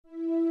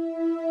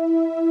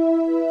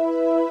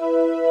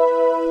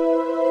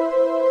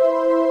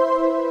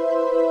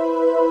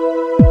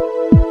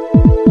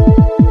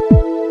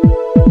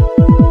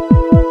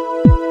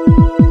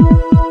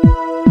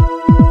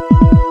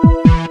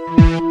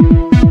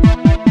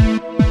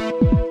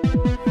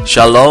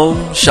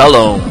Shalom,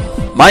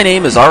 shalom. My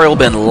name is Ariel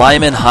ben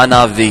Lyman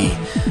Hanavi.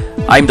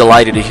 I'm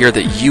delighted to hear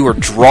that you are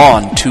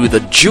drawn to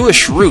the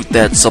Jewish root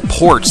that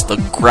supports the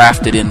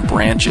grafted-in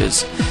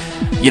branches.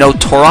 You know,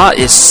 Torah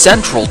is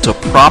central to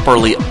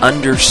properly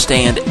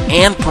understand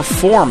and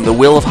perform the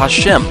will of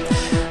Hashem,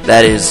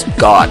 that is,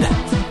 God.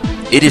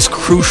 It is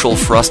crucial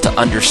for us to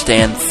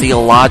understand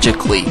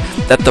theologically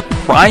that the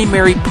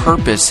primary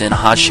purpose in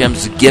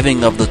Hashem's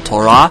giving of the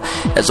Torah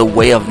as a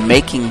way of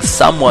making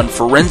someone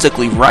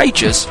forensically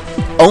righteous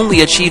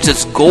only achieves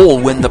its goal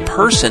when the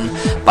person,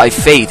 by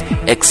faith,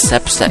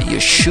 accepts that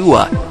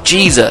Yeshua,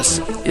 Jesus,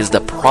 is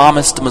the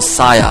promised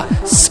Messiah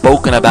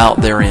spoken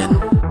about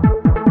therein.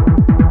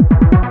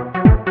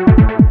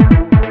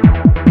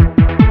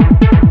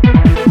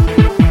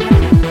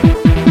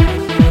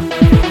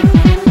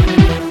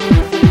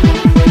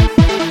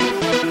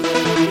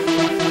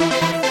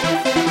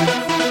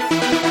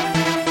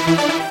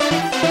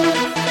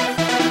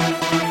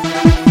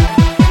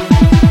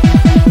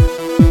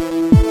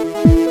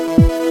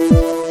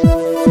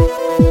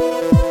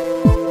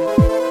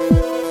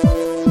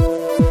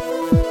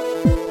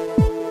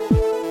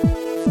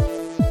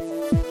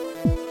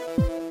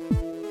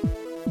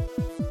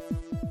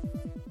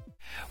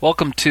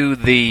 Welcome to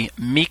the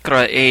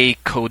Mikra'e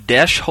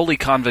Kodesh Holy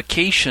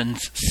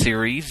Convocations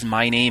series.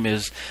 My name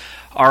is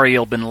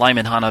Ariel ben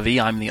Lyman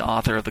Hanavi. I'm the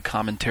author of the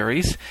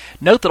commentaries.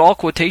 Note that all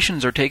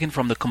quotations are taken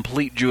from the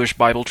Complete Jewish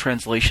Bible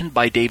Translation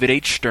by David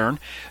H. Stern,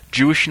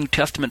 Jewish New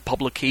Testament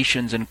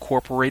Publications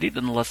Incorporated,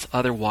 unless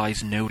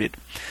otherwise noted.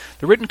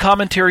 The written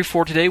commentary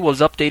for today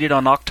was updated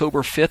on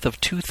October 5th of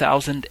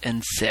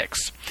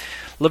 2006.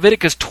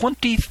 Leviticus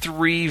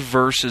 23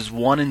 verses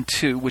 1 and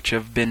 2, which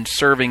have been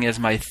serving as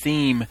my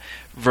theme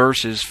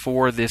verses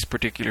for this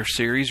particular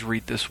series,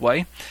 read this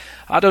way.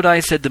 Adonai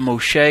said to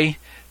Moshe,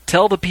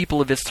 "Tell the people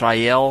of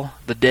Israel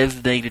the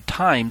designated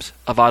times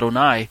of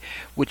Adonai,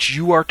 which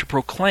you are to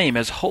proclaim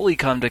as holy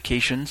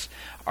convocations,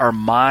 are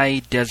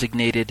my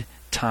designated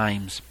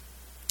times."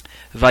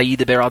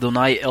 Vayidaber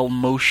Adonai el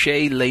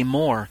Moshe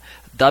lemor,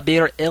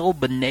 daber el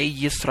bnei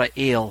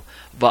Yisrael,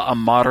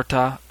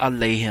 va'amarta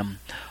alehem.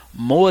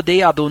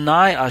 Moadei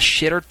Adonai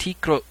asher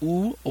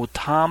tikra'u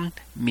otam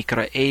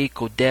mikra'e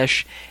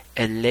kodesh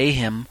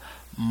elehem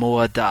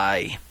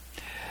moadai.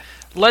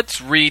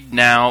 Let's read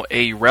now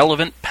a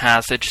relevant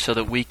passage so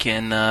that we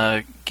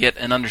can get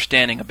an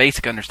understanding, a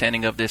basic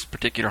understanding of this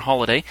particular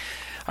holiday.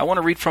 I want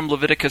to read from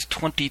Leviticus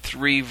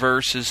 23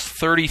 verses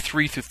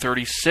 33 through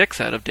 36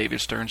 out of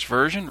David Stern's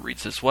version. It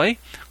reads this way,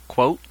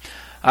 quote,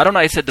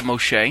 Adonai said to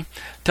Moshe,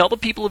 "Tell the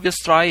people of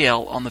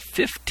Israel, on the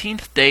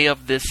 15th day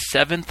of this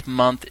 7th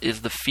month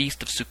is the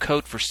feast of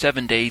Sukkot for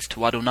 7 days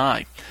to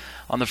Adonai.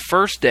 On the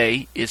first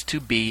day is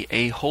to be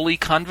a holy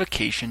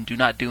convocation. Do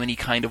not do any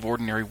kind of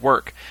ordinary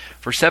work.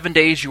 For 7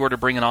 days you are to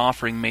bring an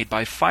offering made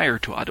by fire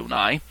to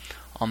Adonai.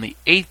 On the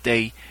 8th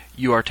day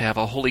you are to have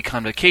a holy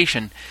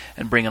convocation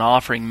and bring an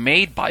offering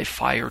made by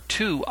fire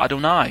to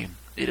Adonai.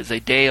 It is a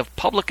day of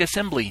public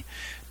assembly.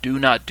 Do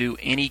not do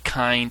any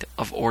kind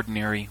of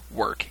ordinary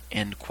work."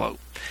 End quote.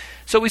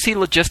 So we see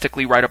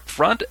logistically right up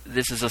front,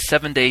 this is a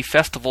 7-day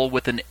festival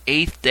with an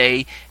 8th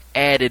day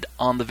added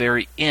on the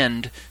very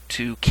end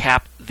to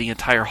cap the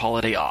entire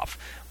holiday off.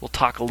 We'll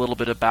talk a little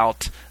bit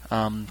about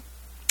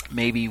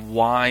maybe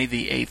why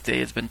the 8th day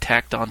has been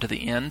tacked on to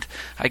the end.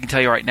 I can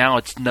tell you right now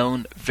it's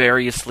known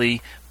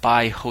variously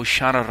by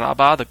Hoshana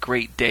Rabbah, the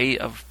great day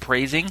of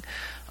praising,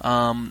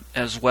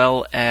 as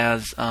well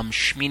as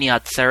Shmini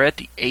Atzeret,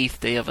 the 8th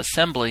day of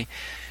assembly.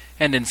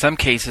 And in some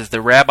cases, the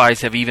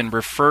rabbis have even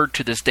referred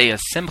to this day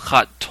as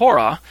Simchat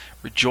Torah,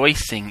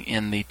 rejoicing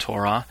in the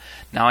Torah.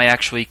 Now I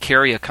actually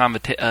carry a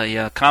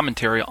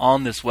commentary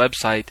on this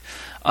website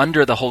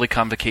under the Holy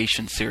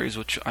Convocation series,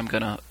 which I'm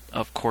going to,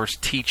 of course,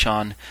 teach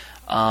on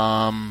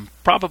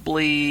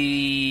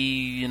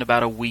probably in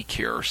about a week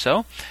here or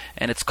so.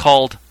 And it's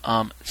called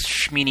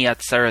Shmini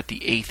Atzeret,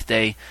 the 8th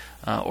day,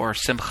 or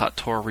Simchat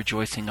Torah,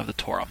 rejoicing of the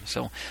Torah.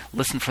 So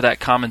listen for that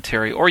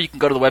commentary, or you can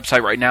go to the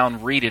website right now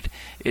and read it.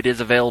 It is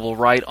available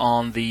right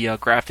on the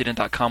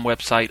graftedin.com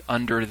website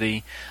under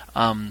the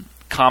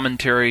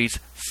commentaries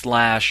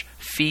 /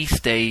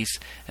 feast days,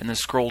 and then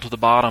scroll to the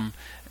bottom,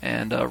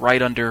 and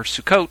right under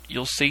Sukkot,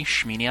 you'll see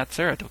Shmini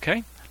Atzeret,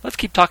 okay? Let's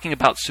keep talking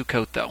about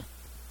Sukkot, though.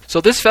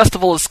 So this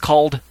festival is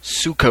called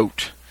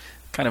Sukkot.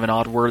 Kind of an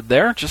odd word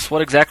there. Just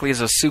what exactly is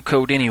a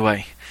Sukkot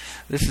anyway?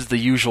 This is the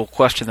usual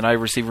question that I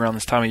receive around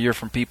this time of year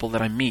from people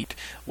that I meet.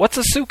 What's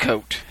a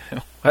Sukkot?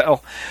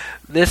 Well,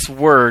 this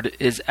word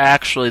is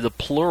actually the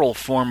plural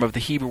form of the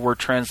Hebrew word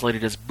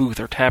translated as booth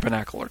or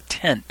tabernacle or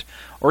tent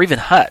or even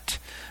hut.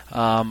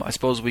 I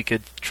suppose we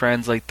could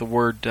translate the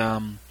word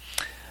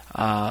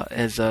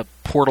as a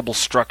portable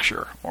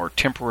structure or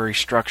temporary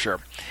structure.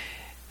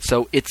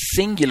 So its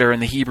singular in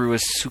the Hebrew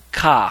is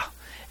sukkah,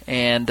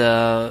 and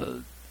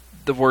the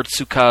word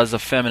sukkah is a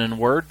feminine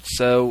word,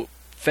 so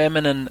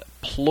feminine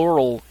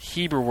plural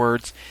Hebrew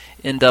words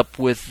end up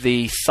with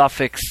the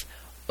suffix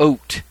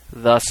ot.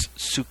 Thus,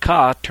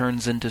 sukkah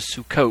turns into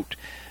Sukkot.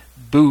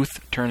 booth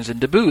turns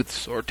into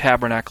booths, or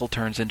tabernacle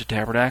turns into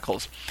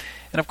tabernacles.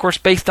 And of course,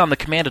 based on the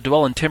command to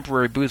dwell in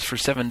temporary booths for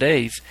 7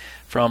 days,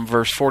 from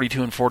verse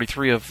 42 and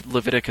 43 of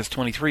Leviticus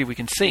 23, we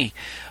can see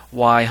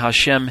why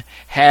Hashem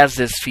has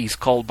this feast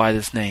called by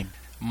this name.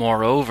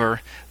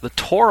 Moreover, the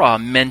Torah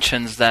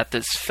mentions that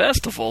this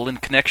festival, in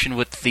connection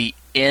with the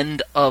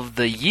end of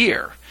the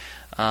year,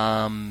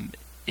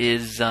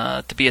 is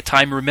to be a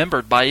time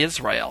remembered by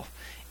Israel.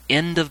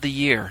 End of the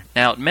year.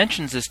 Now, it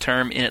mentions this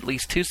term in at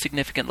least 2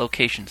 significant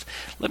locations.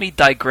 Let me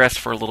digress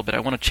for a little bit. I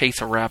want to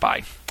chase a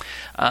rabbi.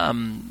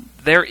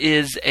 There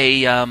is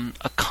a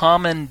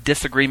common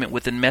disagreement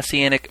within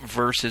Messianic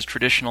versus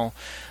traditional.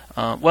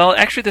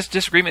 Actually, this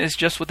disagreement is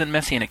just within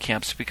Messianic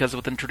camps, because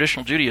within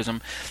traditional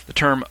Judaism, the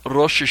term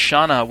Rosh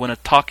Hashanah,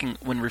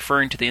 when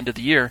referring to the end of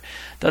the year,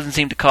 doesn't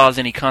seem to cause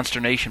any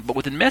consternation. But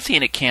within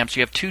Messianic camps,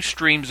 you have 2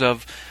 streams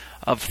of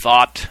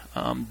thought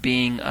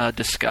being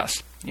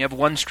discussed. You have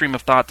one stream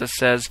of thought that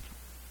says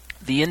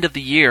the end of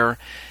the year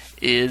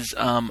is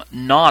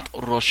not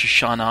Rosh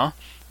Hashanah.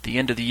 The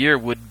end of the year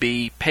would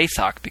be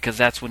Pesach, because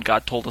that's when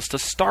God told us to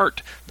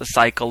start the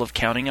cycle of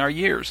counting our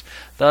years.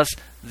 Thus,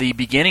 the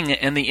beginning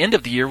and the end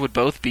of the year would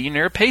both be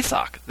near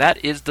Pesach.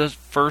 That is the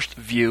first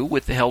view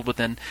held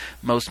within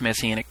most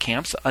Messianic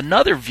camps.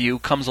 Another view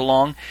comes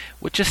along,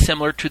 which is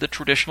similar to the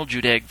traditional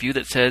Judaic view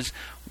that says,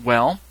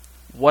 well,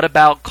 what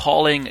about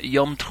calling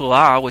Yom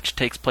Teruah, which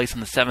takes place in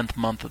the 7th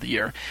month of the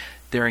year,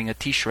 during a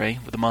Tishrei,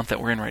 the month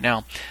that we're in right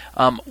now?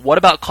 What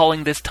about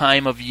calling this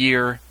time of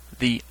year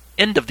the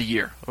end of the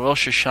year,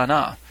 Rosh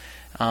Hashanah?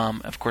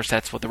 Of course,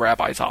 that's what the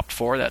rabbis opt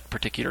for, that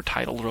particular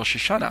title, Rosh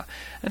Hashanah.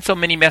 And so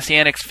many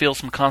Messianics feel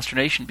some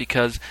consternation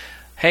because,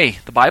 hey,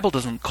 the Bible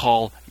doesn't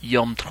call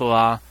Yom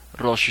Teruah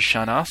Rosh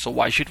Hashanah, so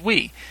why should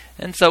we?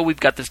 And so we've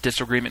got this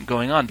disagreement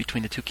going on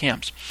between the 2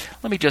 camps.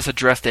 Let me just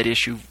address that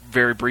issue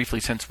very briefly,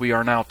 since we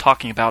are now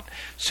talking about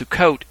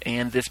Sukkot,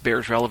 and this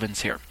bears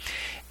relevance here.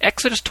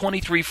 Exodus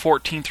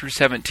 23:14 through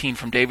 17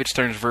 from David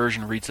Stern's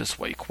version reads this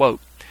way,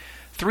 quote,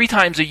 3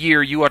 times a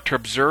year you are to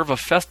observe a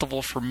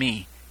festival for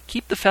me.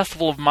 Keep the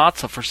festival of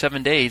matzah for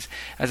 7 days,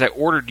 as I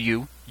ordered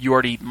you. You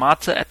are to eat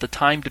matzah at the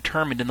time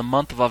determined in the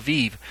month of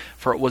Aviv,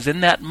 for it was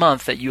in that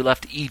month that you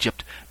left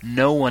Egypt.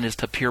 No one is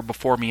to appear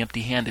before me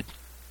empty-handed.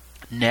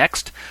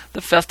 Next,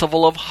 the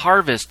festival of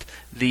harvest,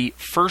 the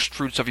first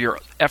fruits of your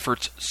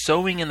efforts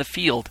sowing in the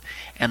field.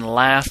 And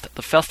last,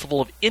 the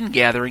festival of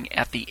ingathering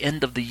at the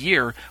end of the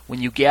year,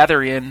 when you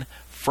gather in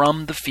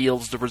from the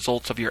fields the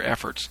results of your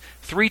efforts.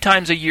 3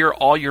 times a year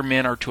all your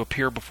men are to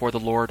appear before the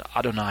Lord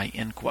Adonai,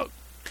 end quote.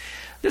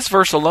 This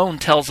verse alone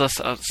tells us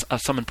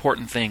some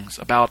important things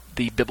about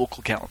the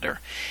biblical calendar.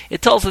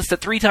 It tells us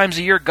that 3 times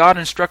a year God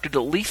instructed at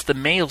least the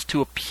males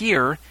to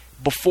appear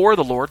before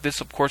the Lord. This,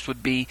 of course,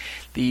 would be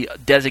the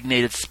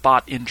designated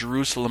spot in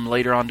Jerusalem,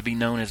 later on to be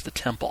known as the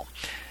temple.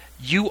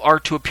 You are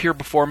to appear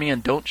before me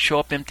and don't show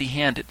up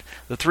empty-handed.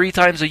 The 3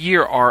 times a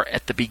year are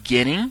at the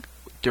beginning,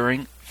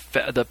 during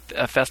the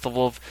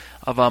festival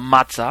of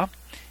Matzah,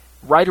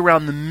 right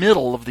around the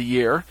middle of the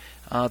year,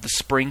 the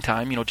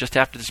springtime, just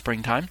after the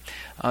springtime,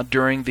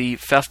 during the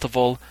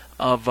festival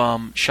of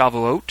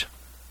Shavuot.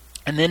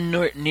 And then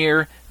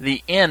near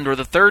the end, or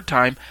the 3rd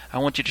time, I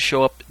want you to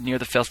show up near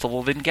the festival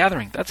of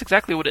ingathering. That's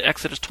exactly what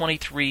Exodus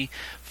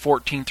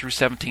 23:14 through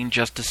 17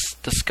 just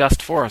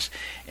discussed for us.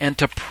 And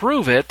to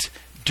prove it,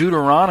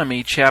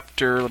 Deuteronomy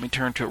chapter, let me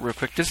turn to it real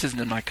quick. This isn't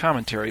in my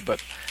commentary,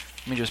 but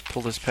let me just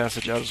pull this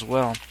passage out as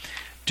well.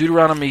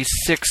 Deuteronomy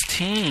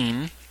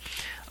 16,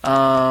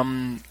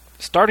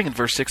 starting in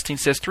verse 16,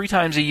 says, 3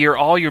 times a year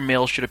all your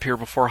males should appear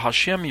before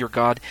Hashem, your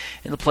God,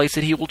 in the place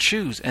that he will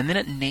choose. And then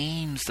it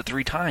names the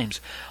 3 times.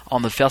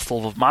 On the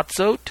festival of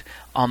Matzot,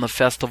 on the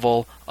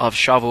festival of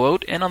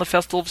Shavuot, and on the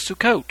festival of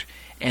Sukkot.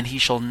 And he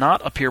shall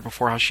not appear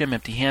before Hashem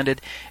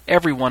empty-handed,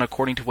 everyone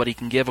according to what he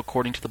can give,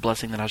 according to the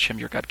blessing that Hashem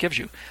your God gives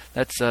you.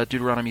 That's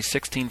Deuteronomy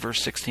 16,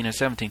 verse 16 and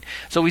 17.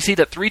 So we see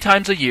that 3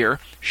 times a year,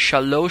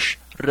 Shalosh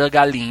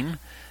Regalim,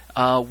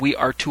 we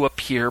are to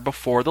appear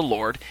before the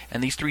Lord.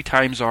 And these 3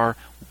 times are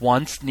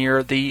once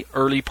near the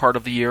early part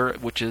of the year,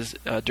 which is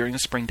during the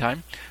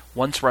springtime,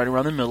 once right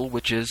around the middle,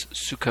 which is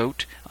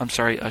Shavuot,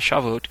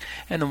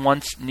 and then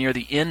once near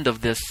the end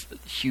of this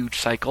huge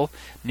cycle,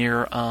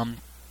 near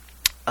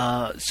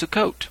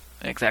Sukkot.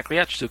 Exactly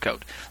at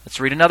Sukkot.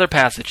 Let's read another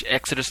passage.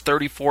 Exodus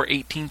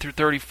 34:18 through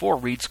 34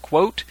 reads,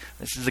 quote,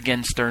 this is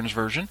again Stern's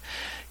version,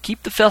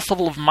 keep the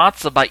festival of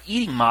matzah by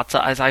eating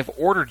matzah as I've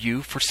ordered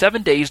you for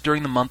 7 days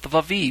during the month of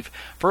Aviv,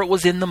 for it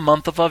was in the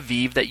month of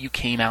Aviv that you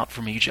came out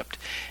from Egypt.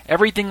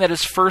 Everything that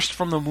is first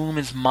from the womb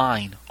is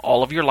mine.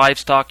 All of your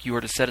livestock you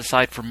are to set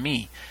aside for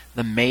me.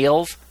 The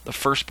males, the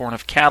firstborn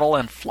of cattle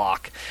and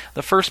flock.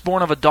 The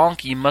firstborn of a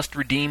donkey you must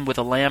redeem with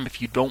a lamb.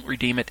 If you don't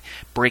redeem it,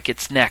 break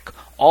its neck.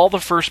 All the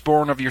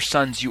firstborn of your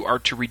sons you are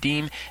to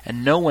redeem,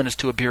 and no one is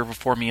to appear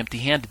before me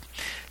empty-handed.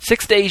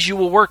 6 days you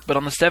will work, but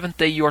on the 7th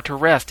day you are to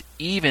rest.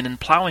 Even in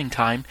plowing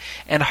time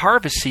and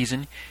harvest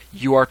season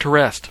you are to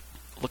rest.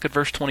 Look at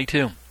verse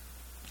 22.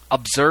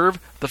 Observe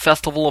the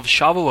festival of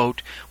Shavuot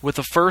with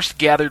the first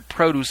gathered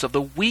produce of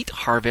the wheat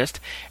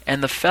harvest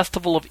and the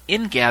festival of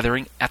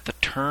ingathering at the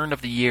turn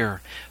of the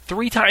year.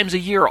 3 times a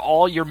year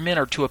all your men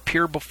are to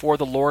appear before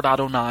the Lord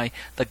Adonai,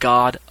 the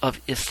God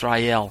of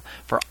Israel.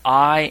 For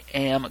I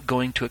am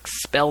going to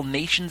expel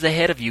nations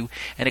ahead of you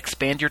and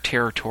expand your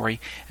territory,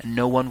 and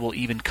no one will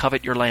even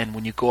covet your land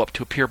when you go up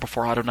to appear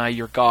before Adonai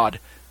your God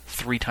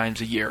 3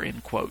 times a year."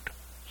 End quote.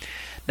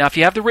 Now, if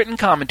you have the written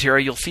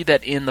commentary, you'll see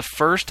that in the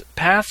first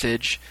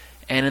passage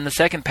and in the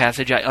second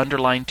passage, I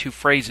underlined 2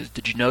 phrases.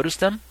 Did you notice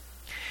them?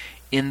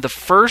 In the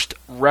first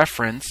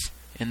reference,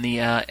 in the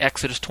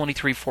Exodus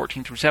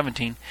 23:14 through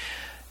 17,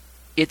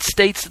 it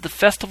states that the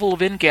festival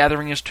of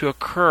ingathering is to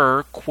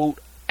occur, quote,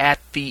 "at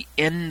the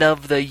end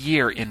of the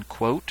year," end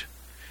quote,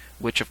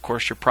 which, of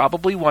course, you're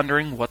probably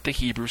wondering what the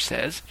Hebrew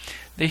says.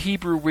 The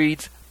Hebrew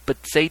reads,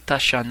 "B'tzeit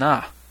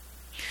Hashanah."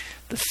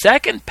 The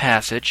second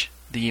passage,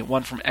 the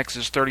one from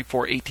Exodus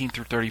 34:18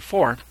 through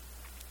 34,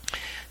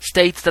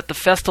 states that the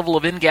festival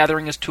of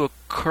ingathering is to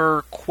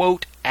occur,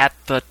 quote, "at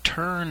the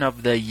turn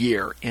of the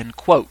year," end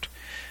quote,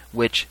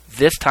 which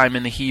this time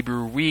in the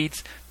Hebrew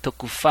reads,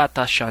 "Tekufat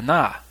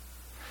Hashanah."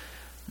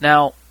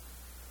 Now,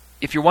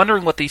 if you're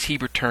wondering what these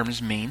Hebrew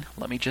terms mean,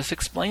 let me just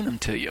explain them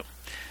to you.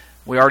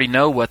 We already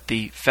know what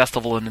the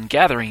festival of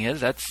ingathering is.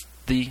 That's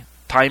the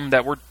time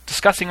that we're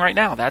discussing right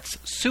now. That's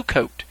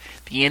Sukkot,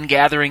 the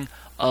ingathering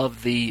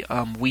of the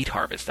wheat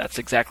harvest. That's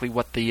exactly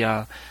what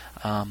the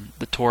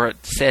Torah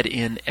said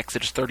in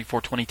Exodus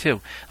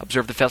 34:22.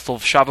 Observe the festival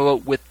of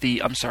Shavuot with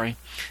the... I'm sorry.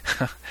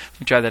 Let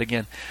me try that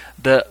again.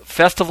 The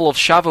festival of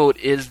Shavuot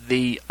is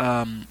the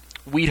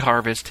wheat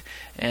harvest,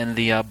 and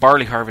the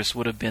barley harvest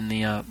would have been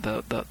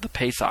the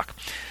Pesach.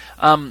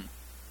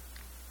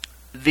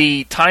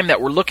 The time that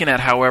we're looking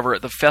at, however,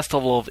 the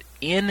festival of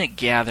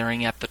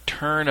ingathering at the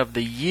turn of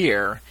the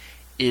year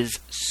is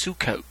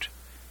Sukkot.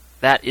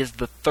 That is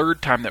the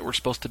 3rd time that we're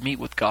supposed to meet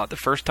with God. The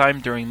first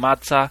time during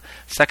Matzah,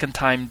 second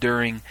time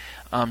during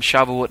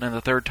Shavuot, and the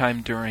 3rd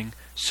time during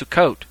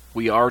Sukkot.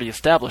 We already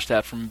established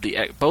that from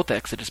both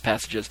Exodus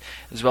passages,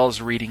 as well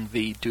as reading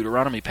the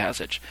Deuteronomy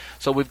passage.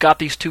 So we've got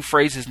these 2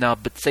 phrases now,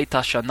 B'tzeit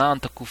Hashanah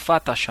and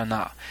Tekufat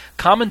Hashanah.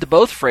 Common to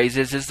both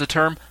phrases is the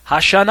term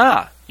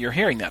Hashanah. You're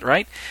hearing that,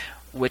 right?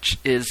 Which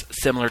is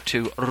similar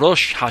to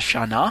Rosh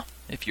Hashanah,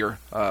 if you're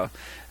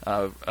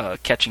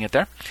catching it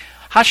there.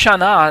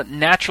 Hashanah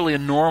naturally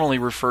and normally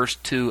refers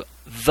to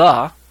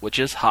the, which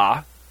is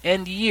Ha,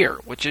 and year,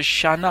 which is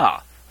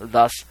Shana,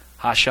 thus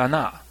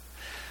Hashanah.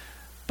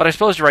 But I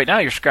suppose right now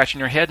you're scratching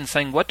your head and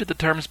saying, what do the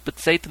terms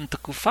B'tzeit and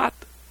Tekufat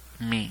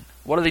mean?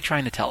 What are they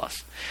trying to tell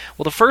us?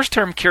 Well, the first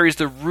term carries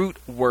the root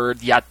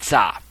word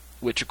Yatzah,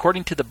 which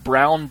according to the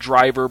Brown,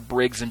 Driver,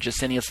 Briggs, and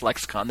Gesenius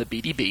lexicon, the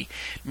BDB,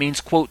 means,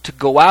 quote, "to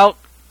go out,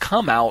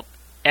 come out,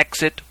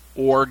 exit,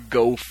 or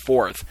go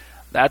forth."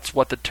 That's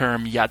what the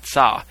term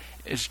Yatzah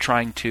is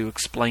trying to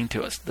explain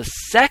to us. The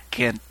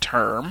second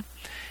term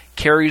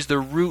carries the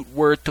root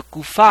word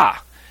Tekufah,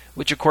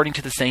 which according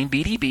to the same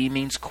BDB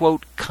means,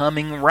 quote,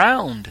 "coming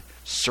round,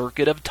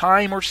 circuit of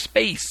time or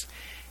space,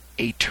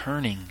 a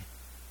turning,"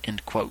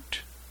 end quote.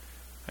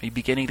 Are you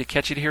beginning to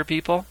catch it here,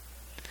 people?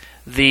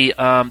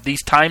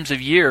 These times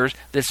of years,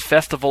 this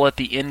festival at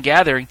the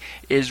ingathering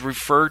is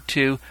referred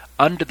to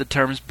under the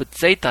terms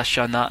B'tzeit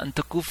Hashanah and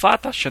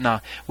Tekufat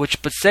Hashanah,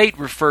 which B'tzeit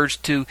refers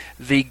to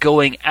the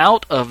going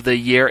out of the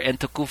year and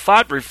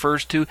Tekufat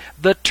refers to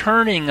the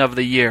turning of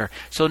the year.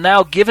 So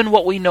now, given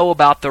what we know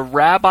about the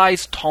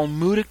rabbi's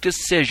Talmudic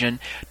decision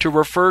to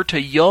refer to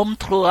Yom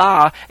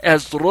Teruah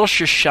as Rosh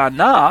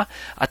Hashanah,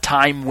 a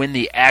time when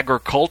the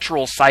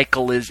agricultural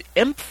cycle is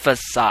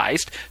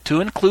emphasized to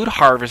include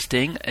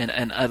harvesting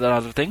and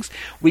other things,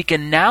 we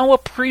can now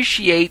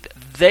appreciate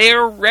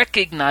their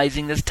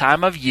recognizing this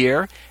time of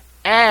year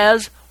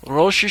as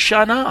Rosh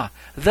Hashanah,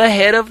 the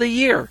head of the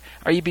year.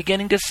 Are you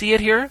beginning to see it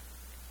here?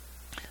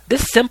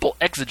 This simple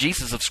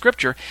exegesis of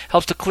Scripture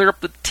helps to clear up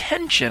the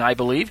tension, I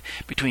believe,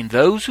 between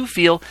those who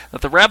feel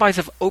that the rabbis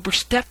have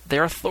overstepped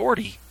their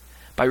authority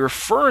by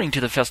referring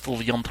to the festival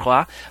of Yom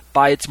Teruah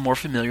by its more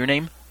familiar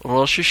name,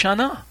 Rosh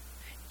Hashanah,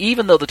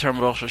 even though the term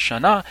Rosh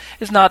Hashanah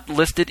is not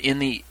listed in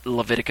the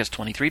Leviticus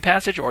 23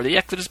 passage or the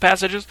Exodus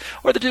passages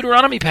or the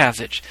Deuteronomy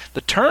passage.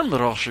 The term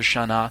Rosh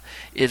Hashanah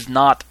is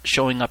not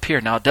showing up here.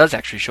 Now, it does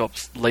actually show up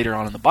later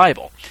on in the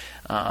Bible,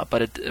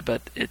 but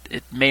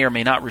it may or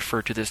may not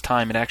refer to this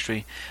time. It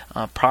actually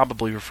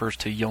probably refers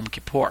to Yom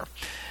Kippur.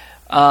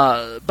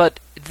 But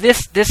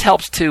this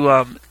helps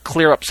to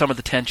clear up some of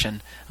the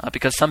tension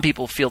because some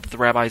people feel that the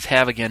rabbis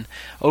have again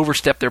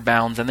overstepped their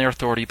bounds and their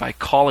authority by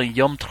calling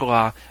Yom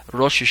Teruah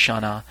Rosh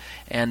Hashanah,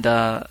 and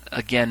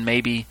again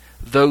maybe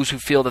those who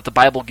feel that the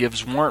Bible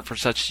gives warrant for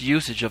such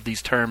usage of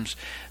these terms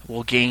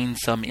will gain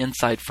some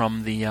insight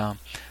from the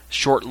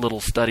short little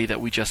study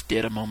that we just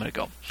did a moment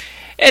ago.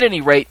 At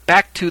any rate,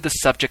 back to the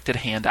subject at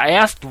hand. I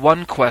asked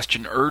one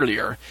question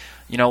earlier.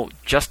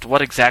 Just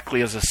what exactly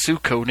is a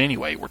Sukkot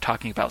anyway? We're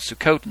talking about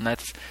Sukkot, and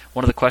that's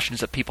one of the questions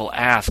that people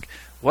ask.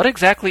 What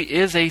exactly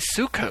is a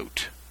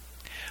Sukkot?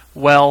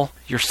 Well,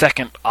 your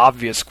second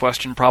obvious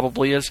question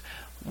probably is,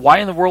 why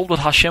in the world would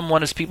Hashem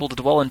want his people to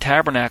dwell in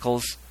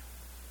tabernacles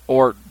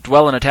or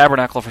dwell in a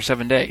tabernacle for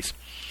 7 days?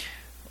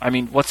 I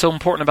mean, what's so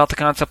important about the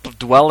concept of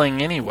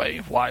dwelling anyway?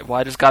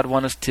 Why does God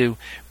want us to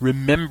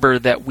remember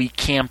that we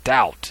camped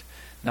out?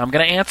 Now, I'm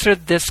going to answer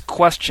this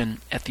question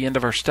at the end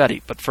of our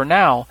study, but for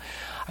now,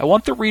 I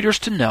want the readers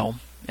to know,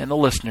 and the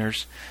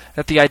listeners,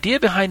 that the idea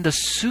behind the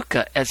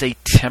sukkah as a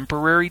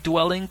temporary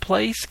dwelling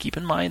place, keep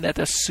in mind that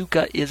the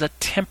sukkah is a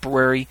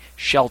temporary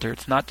shelter.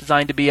 It's not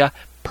designed to be a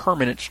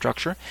permanent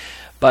structure,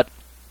 but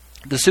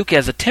the sukkah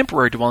as a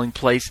temporary dwelling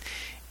place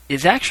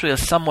is actually a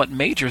somewhat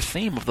major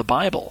theme of the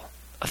Bible,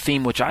 a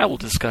theme which I will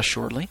discuss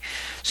shortly.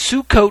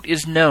 Sukkot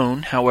is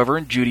known, however,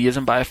 in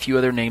Judaism by a few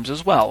other names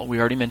as well. We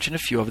already mentioned a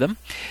few of them.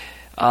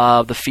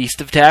 The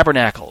Feast of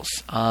Tabernacles.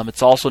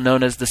 It's also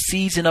known as the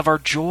Season of Our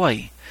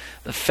Joy,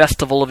 the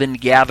Festival of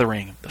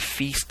Ingathering, the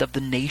Feast of the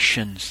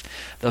Nations,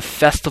 the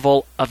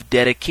Festival of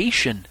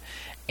Dedication,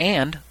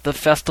 and the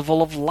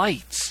Festival of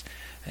Lights.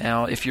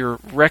 Now, if you're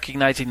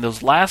recognizing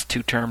those last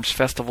two terms,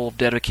 Festival of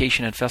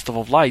Dedication and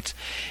Festival of Lights,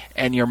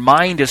 and your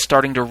mind is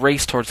starting to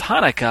race towards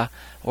Hanukkah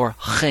or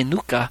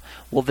Chanukah,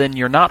 well then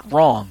you're not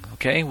wrong,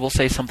 okay? We'll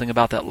say something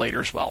about that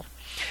later as well.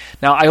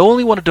 Now, I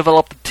only want to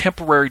develop the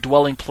temporary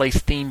dwelling place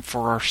theme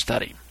for our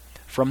study.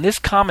 From this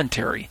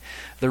commentary,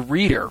 the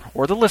reader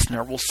or the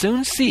listener will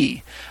soon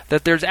see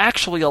that there's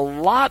actually a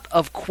lot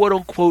of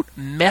quote-unquote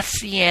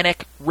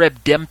messianic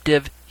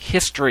redemptive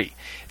history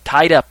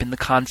tied up in the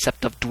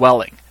concept of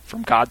dwelling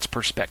from God's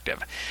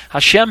perspective.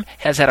 Hashem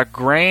has had a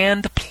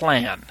grand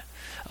plan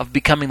of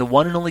becoming the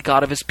one and only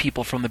God of his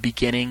people from the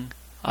beginning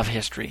of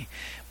history.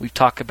 We've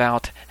talked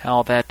about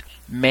how that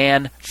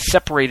man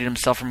separated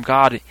himself from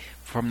God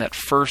from that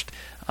first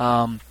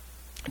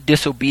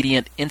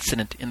disobedient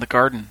incident in the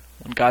garden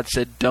when God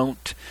said,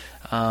 don't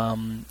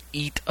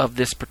eat of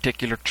this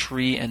particular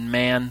tree, and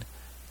man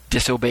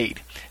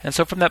disobeyed. And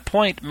so from that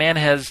point, man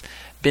has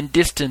been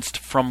distanced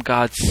from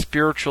God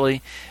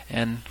spiritually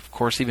and, of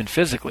course, even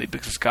physically,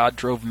 because God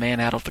drove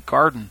man out of the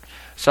garden.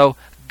 So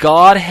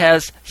God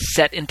has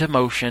set into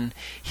motion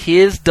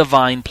his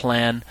divine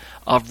plan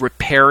of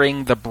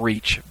repairing the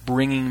breach,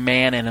 bringing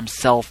man and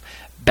himself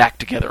back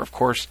together. Of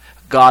course,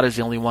 God is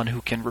the only one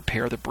who can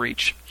repair the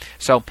breach.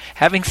 So,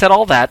 having said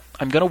all that,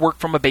 I'm going to work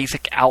from a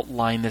basic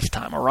outline this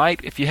time, all right?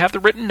 If you have the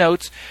written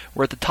notes,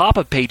 we're at the top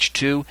of page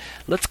 2.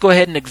 Let's go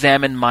ahead and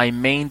examine my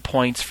main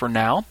points for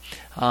now.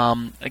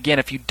 Again,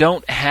 if you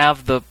don't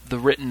have the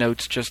written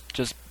notes,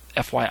 just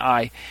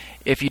FYI,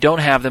 if you don't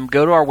have them,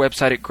 go to our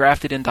website at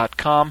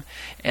graftedin.com,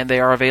 and they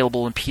are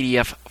available in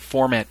PDF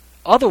format.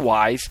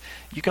 Otherwise,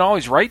 you can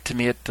always write to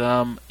me at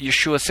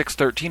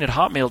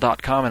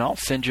yeshua613@hotmail.com, and I'll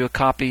send you a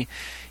copy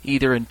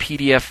either in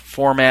PDF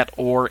format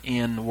or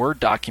in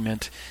Word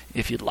document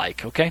if you'd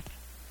like, okay?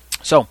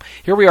 So,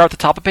 here we are at the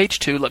top of page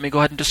 2. Let me go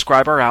ahead and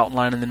describe our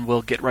outline, and then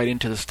we'll get right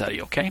into the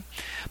study, okay?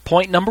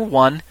 Point number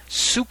 1,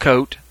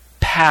 Sukkot,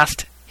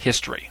 past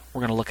history.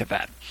 We're going to look at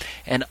that.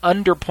 And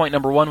under point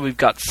number 1, we've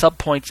got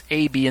subpoints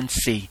A, B, and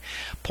C.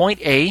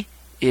 Point A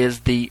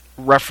is the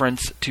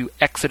reference to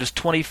Exodus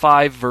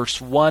 25,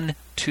 verse 1,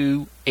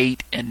 2,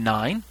 8, and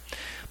 9.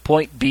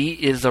 Point B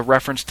is a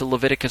reference to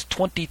Leviticus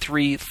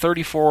 23,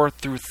 34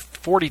 through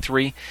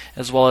 43,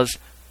 as well as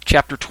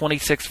chapter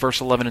 26,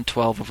 verse 11 and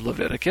 12 of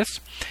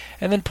Leviticus.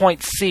 And then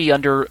point C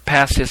under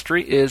past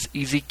history is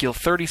Ezekiel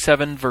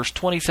 37, verse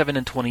 27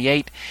 and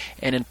 28,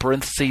 and in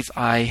parentheses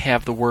I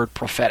have the word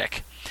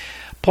prophetic.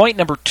 Point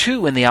number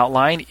 2 in the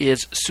outline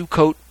is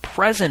Sukkot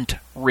present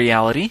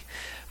reality,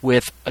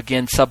 with,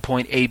 again,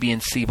 subpoint A, B,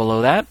 and C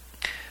below that.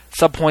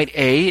 Subpoint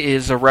A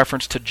is a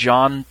reference to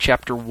John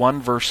chapter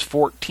 1, verse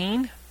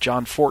 14,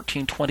 John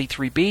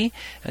 14:23b,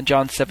 and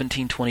John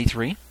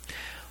 17:23.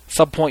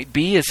 Subpoint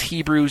B is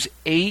Hebrews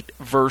 8,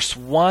 verse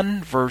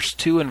 1, verse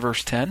 2, and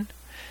verse 10.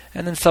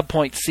 And then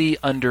subpoint C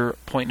under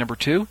point number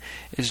 2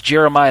 is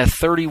Jeremiah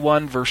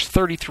 31, verse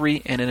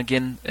 33, and then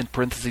again, in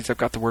parentheses, I've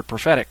got the word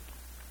prophetic.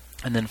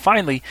 And then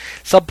finally,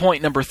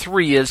 subpoint number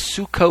 3 is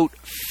Sukkot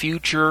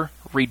future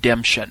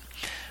redemption.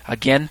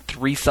 Again,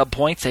 3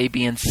 subpoints, A,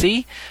 B, and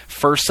C.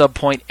 First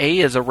subpoint A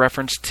is a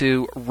reference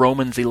to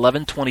Romans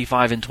 11,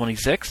 25, and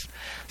 26.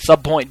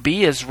 Subpoint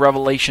B is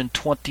Revelation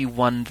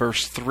 21,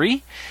 verse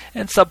 3.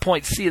 And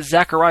subpoint C is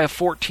Zechariah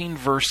 14,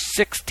 verse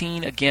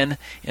 16. Again,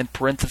 in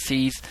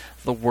parentheses,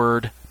 the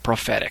word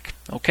prophetic.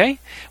 Okay?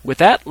 With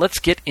that, let's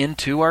get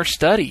into our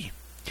study.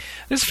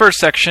 This first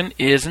section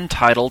is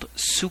entitled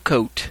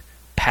Sukkot,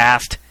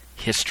 Past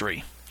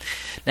History.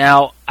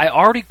 Now, I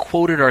already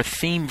quoted our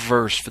theme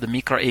verse for the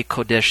Mikra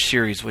Kodesh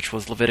series, which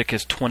was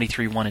Leviticus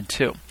 23, 1 and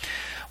 2.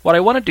 What I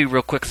want to do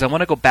real quick is I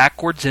want to go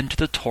backwards into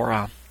the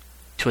Torah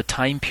to a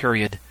time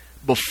period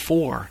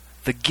before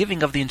the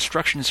giving of the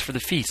instructions for the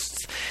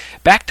feasts,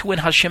 back to when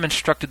Hashem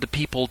instructed the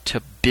people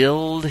to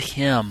build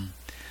him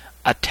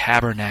a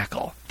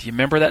tabernacle. Do you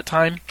remember that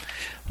time?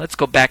 Let's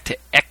go back to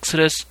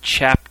Exodus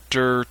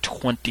chapter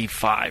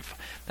 25.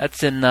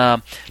 That's in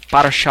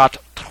Parashat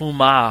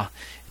Trumah.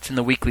 It's in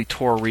the weekly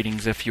Torah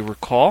readings, if you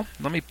recall.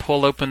 Let me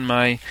pull open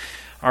my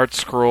Art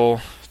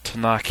Scroll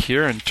Tanakh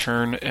here and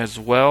turn as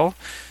well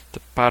to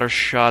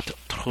Parashat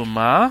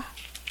Truma.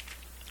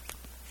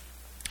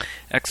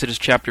 Exodus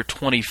chapter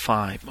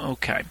 25.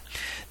 Okay.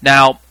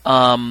 Now,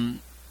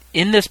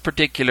 in this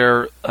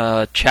particular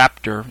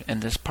chapter,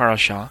 in this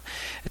parasha,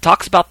 it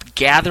talks about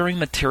gathering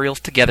materials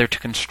together to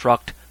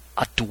construct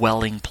a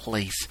dwelling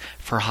place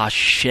for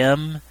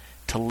Hashem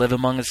to live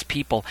among His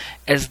people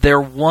as their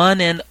one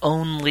and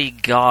only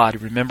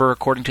God. Remember,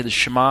 according to the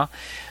Shema,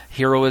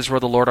 Hear, O Israel,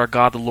 the Lord our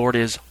God, the Lord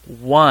is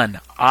one.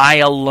 I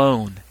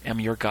alone am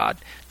your God.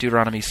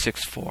 Deuteronomy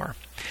 6:4.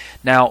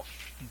 Now,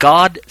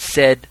 God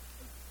said,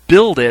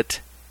 build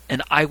it,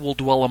 and I will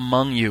dwell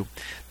among you.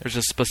 There's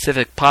a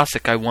specific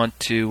pasuk I want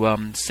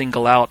to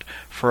single out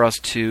for us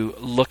to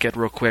look at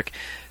real quick.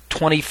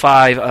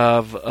 25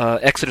 of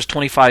Exodus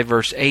 25,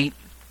 verse 8.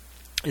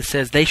 It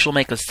says, they shall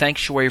make a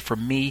sanctuary for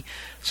me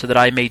so that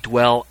I may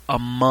dwell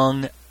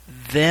among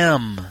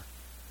them.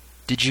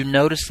 Did you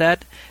notice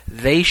that?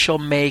 They shall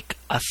make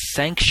a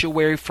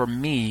sanctuary for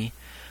me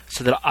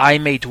so that I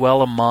may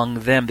dwell among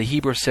them. The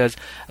Hebrew says,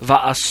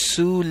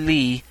 Va'asu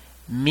li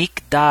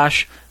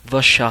mikdash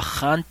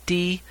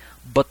v'shachanti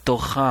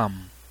batocham.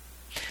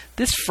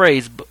 This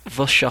phrase,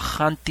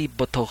 v'shachanti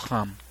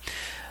batocham,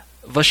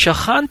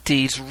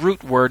 Vashachanti's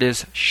root word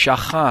is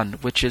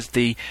shachan, which is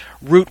the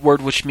root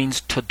word which means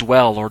to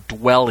dwell or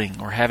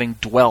dwelling or having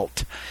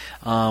dwelt,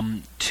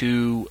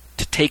 to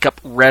take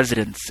up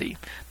residency.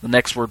 The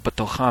next word,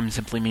 batocham,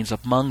 simply means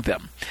among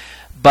them.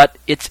 But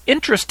it's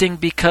interesting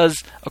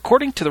because,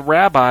 according to the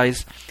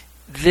rabbis,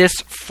 this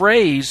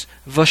phrase,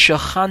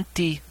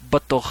 vashachanti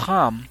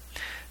batocham,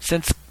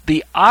 since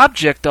the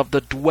object of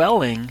the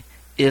dwelling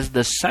is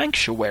the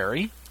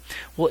sanctuary,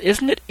 well,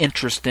 isn't it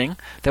interesting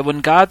that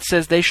when God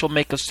says they shall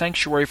make a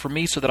sanctuary for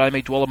me so that I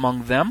may dwell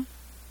among them,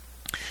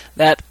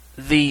 that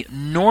the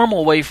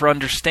normal way for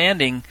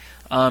understanding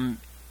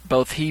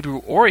both Hebrew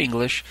or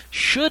English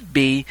should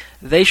be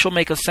they shall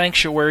make a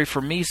sanctuary for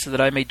me so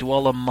that I may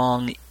dwell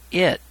among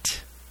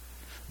it.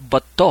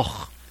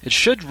 Batoch. It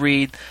should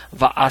read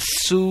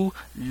Va'asu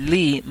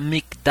li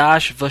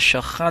mikdash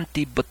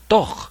v'shachanti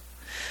batoch.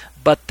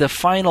 But the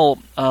final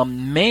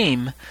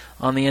meme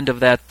on the end of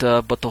that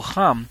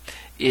batocham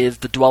is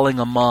the dwelling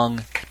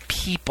among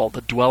people,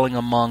 the dwelling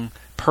among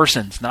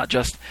persons, not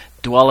just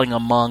dwelling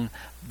among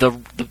the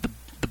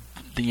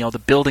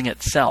building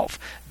itself.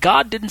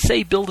 God didn't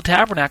say build a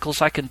tabernacle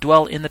so I can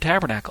dwell in the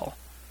tabernacle.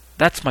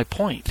 That's my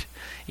point.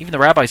 Even the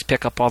rabbis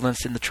pick up on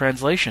this in the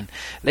translation.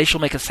 They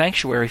shall make a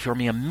sanctuary for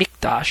me, a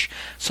mikdash,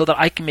 so that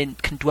I can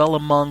dwell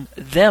among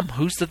them.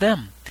 Who's the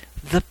them?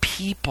 The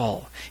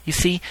people. You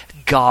see,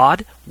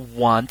 God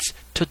wants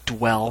to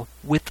dwell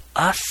with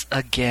us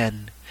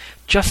again,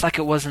 just like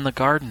it was in the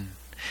garden.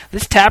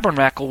 This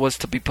tabernacle was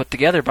to be put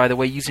together, by the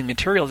way, using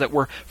materials that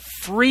were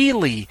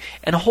freely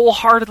and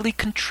wholeheartedly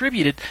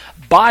contributed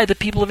by the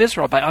people of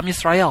Israel, by Am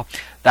Yisrael.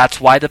 That's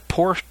why the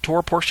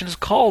Torah portion is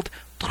called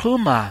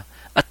Truma.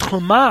 A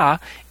Truma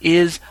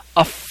is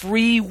a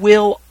free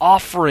will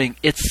offering.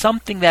 It's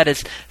something that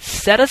is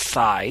set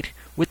aside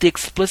with the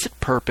explicit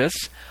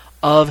purpose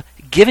of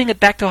giving it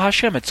back to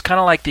Hashem. It's kind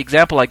of like the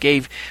example I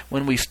gave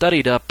when we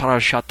studied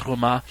Parashat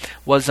Truma.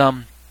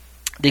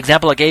 The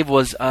example I gave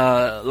was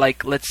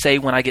like, let's say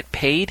when I get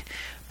paid,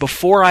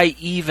 before I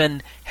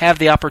even have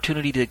the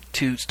opportunity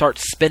to start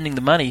spending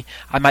the money,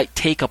 I might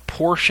take a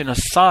portion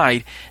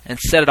aside and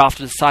set it off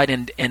to the side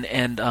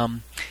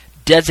and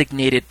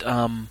designate it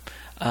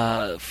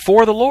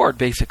for the Lord,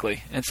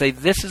 basically, and say,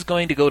 this is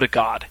going to go to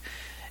God.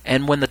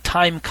 And when the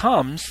time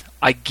comes,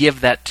 I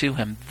give that to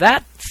Him.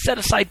 That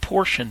set-aside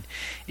portion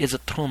is a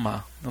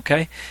truma,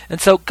 okay?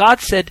 And so God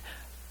said,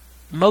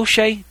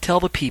 Moshe, tell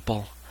the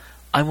people,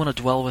 I want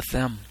to dwell with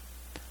them.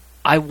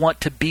 I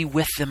want to be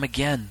with them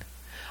again.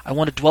 I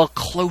want to dwell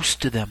close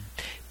to them.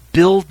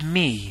 Build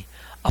me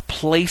a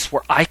place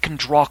where I can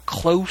draw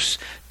close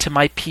to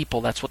my people.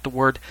 That's what the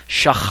word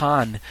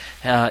shachan,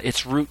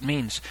 its root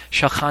means.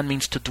 Shachan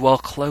means to dwell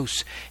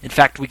close. In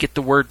fact, we get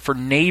the word for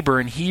neighbor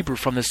in Hebrew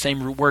from the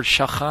same root word,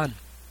 shachan.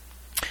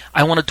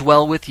 I want to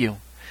dwell with you.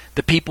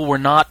 The people were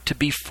not to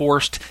be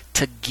forced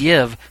to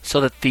give so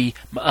that the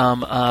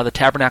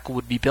tabernacle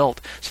would be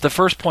built. So the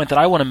first point that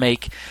I want to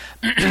make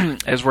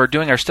as we're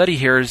doing our study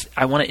here is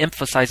I want to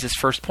emphasize this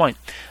first point.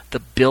 The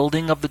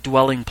building of the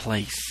dwelling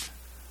place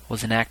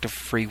was an act of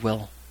free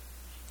will.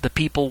 The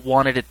people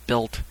wanted it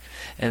built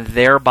and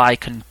thereby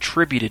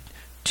contributed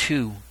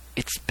to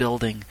its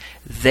building.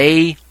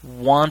 They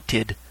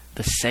wanted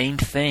the same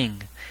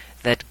thing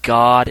that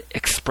God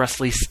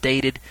expressly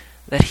stated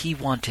that He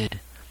wanted.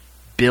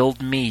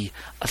 Build me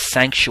a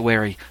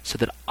sanctuary so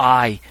that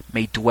I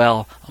may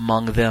dwell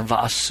among them.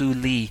 Va'asu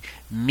li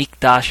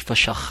mikdash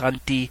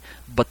v'shachanti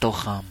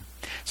batocham.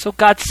 So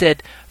God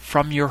said,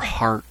 from your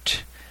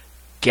heart,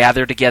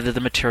 gather together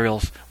the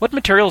materials. What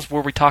materials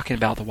were we talking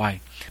about?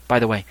 By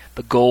the way,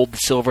 the gold, the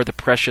silver, the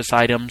precious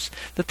items,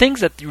 the things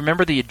that, you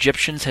remember, the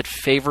Egyptians had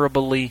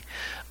favorably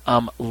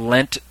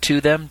lent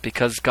to them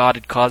because God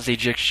had caused the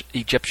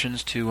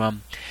Egyptians to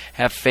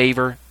have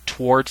favor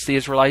towards the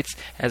Israelites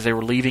as they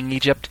were leaving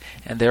Egypt,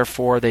 and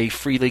therefore they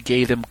freely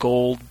gave them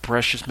gold,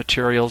 precious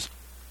materials.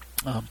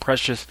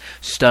 precious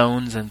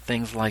stones and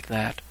things like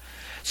that.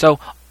 So,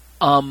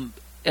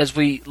 as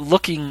we're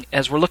looking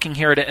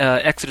here at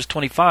Exodus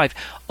 25,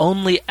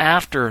 only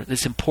after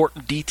this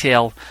important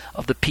detail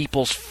of the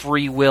people's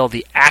free will,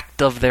 the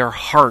act of their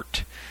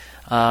heart,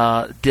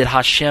 did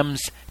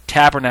Hashem's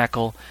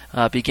tabernacle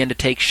begin to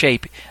take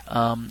shape.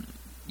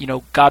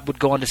 God would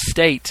go on to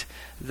state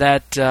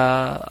that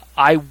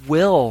I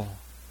will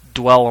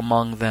dwell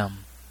among them.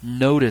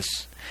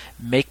 Notice,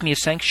 make me a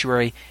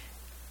sanctuary,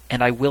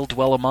 and I will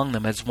dwell among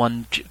them. As the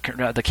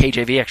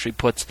KJV actually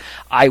puts,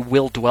 I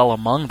will dwell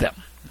among them.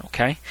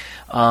 Okay,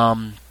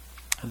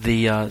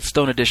 the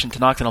Stone Edition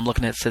Tanakh that I'm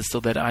looking at says so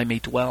that I may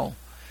dwell.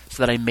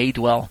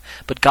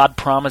 But God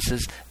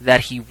promises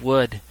that He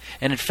would.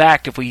 And in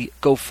fact, if we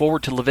go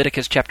forward to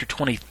Leviticus chapter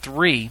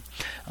 23,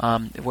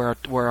 where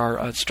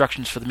our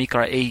instructions for the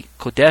Mikra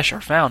Kodesh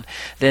are found,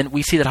 then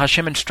we see that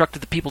Hashem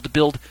instructed the people to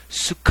build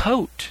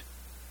Sukkot,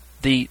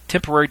 the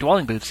temporary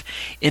dwelling booths,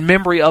 in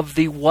memory of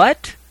the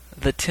what?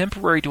 The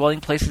temporary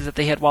dwelling places that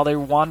they had while they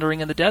were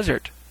wandering in the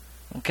desert.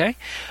 Okay?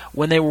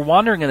 When they were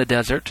wandering in the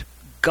desert,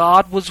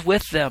 God was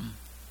with them.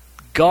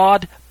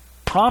 God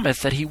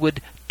promised that He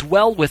would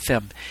dwell with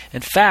them.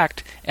 In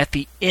fact, at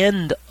the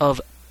end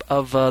of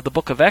the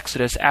book of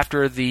Exodus,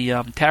 after the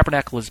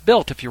tabernacle is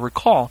built, if you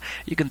recall,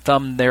 you can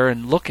thumb there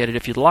and look at it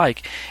if you'd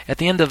like. At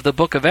the end of the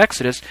book of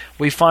Exodus,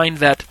 we find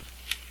that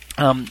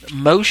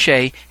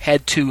Moshe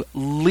had to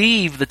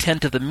leave the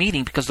tent of the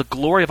meeting because the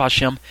glory of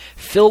Hashem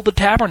filled the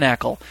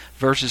tabernacle.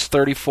 Verses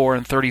 34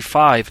 and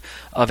 35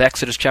 of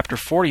Exodus chapter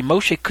 40.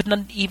 Moshe could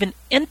not even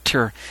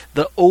enter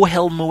the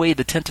Ohel Moed,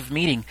 the tent of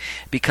meeting,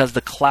 because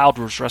the cloud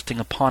was resting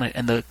upon it,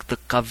 and the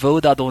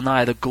Kavod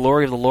Adonai, the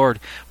glory of the Lord,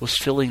 was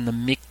filling the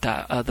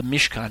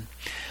Mishkan.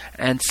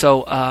 And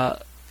so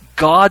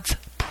God's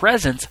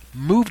presence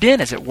moved in,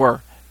 as it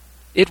were.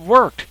 It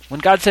worked. When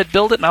God said,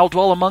 build it and I'll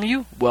dwell among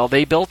you, well,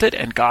 they built it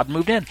and God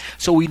moved in.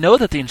 So we know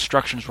that the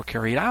instructions were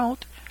carried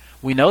out.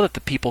 We know that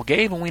the people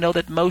gave, and we know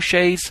that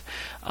Moshe's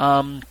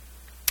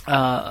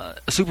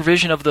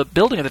supervision of the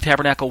building of the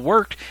tabernacle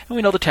worked, and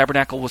we know the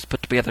tabernacle was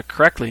put together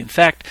correctly. In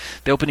fact,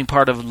 the opening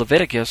part of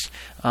Leviticus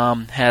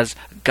has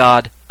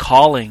God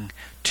calling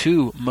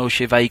to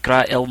Moshe,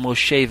 Vayikra el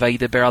Moshe,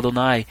 Vayidaber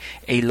Adonai,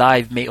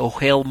 Elaiv me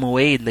ohel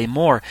moed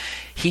lemor.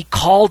 He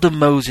called to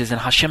Moses,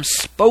 and Hashem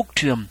spoke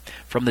to him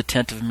from the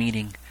tent of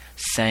meeting,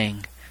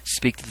 saying,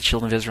 speak to the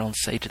children of Israel and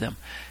say to them.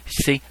 You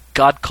see,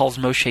 God calls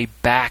Moshe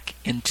back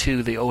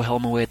into the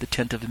Ohel Moed, the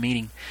tent of the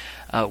meeting,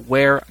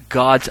 where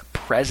God's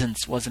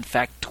presence was in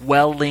fact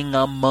dwelling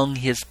among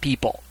His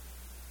people.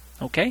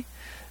 Okay?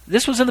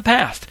 This was in the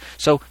past.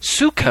 So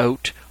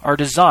Sukkot are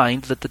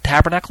designed, that the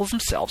tabernacles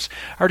themselves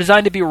are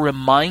designed to be a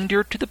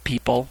reminder to the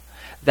people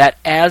that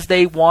as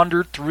they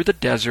wandered through the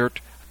desert,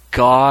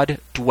 God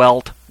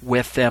dwelt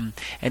with them.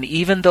 And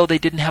even though they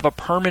didn't have a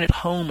permanent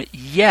home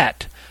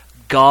yet,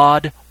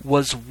 God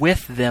was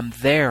with them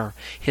there.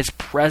 His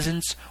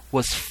presence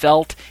was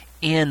felt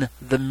in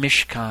the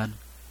Mishkan.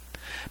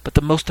 But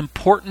the most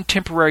important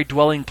temporary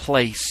dwelling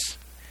place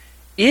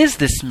is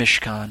this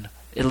Mishkan,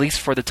 at least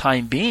for the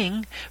time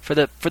being. For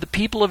the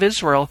people of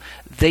Israel,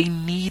 they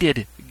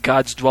needed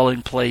God's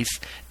dwelling place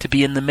to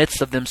be in the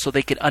midst of them so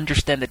they could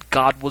understand that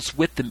God was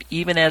with them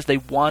even as they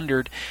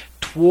wandered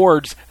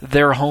towards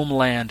their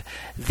homeland.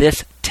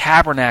 This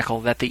tabernacle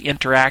that they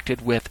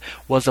interacted with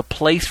was a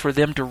place for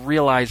them to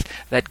realize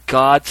that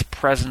God's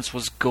presence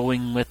was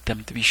going with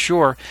them. To be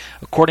sure,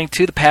 according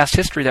to the past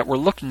history that we're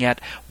looking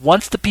at,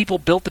 once the people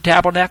built the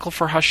tabernacle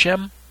for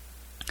Hashem,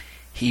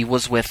 He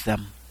was with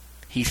them.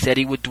 He said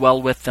He would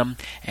dwell with them,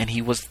 and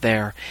He was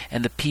there.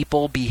 And the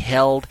people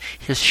beheld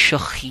His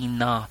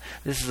Shekhinah.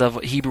 This is a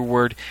Hebrew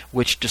word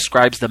which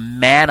describes the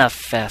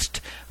manifest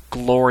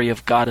glory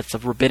of God. It's a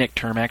rabbinic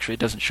term. Actually,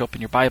 it doesn't show up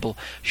in your Bible.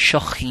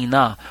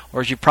 Shekhinah,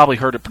 or as you've probably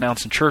heard it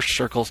pronounced in church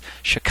circles,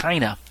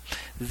 Shekinah.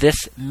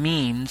 This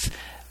means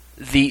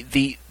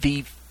the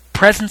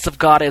presence of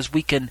God as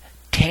we can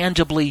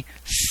tangibly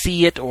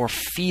see it or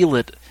feel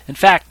it. In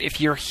fact, if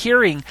you're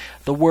hearing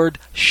the word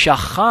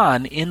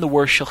shachan in the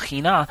word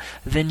Shekhinah,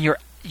 then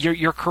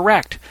you're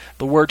correct.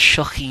 The word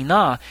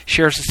Shekhinah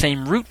shares the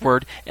same root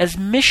word as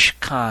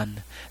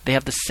Mishkan. They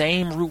have the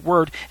same root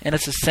word, and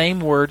it's the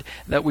same word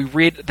that we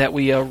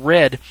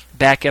read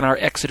back in our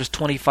Exodus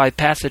 25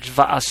 passage.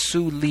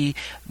 Va'asu li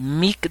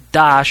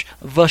mikdash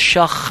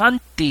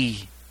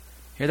v'shachanti.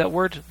 Hear that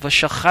word?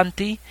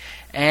 V'shachanti,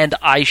 and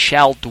I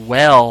shall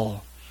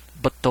dwell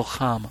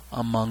b'tocham,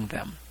 among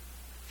them.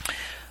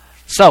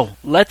 So,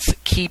 let's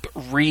keep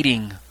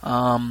reading.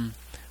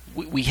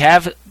 We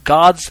have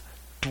God's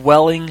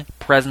dwelling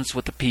presence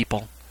with the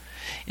people.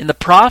 In the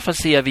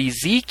prophecy of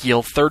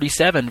Ezekiel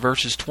 37,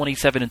 verses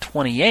 27 and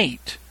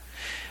 28,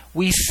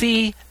 we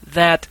see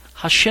that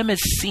Hashem is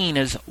seen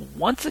as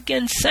once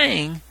again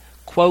saying,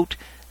 quote,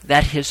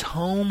 that His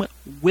home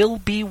will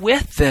be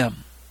with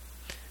them.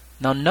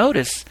 Now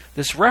notice,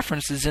 this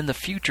reference is in the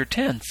future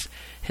tense.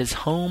 His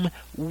home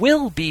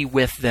will be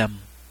with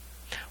them.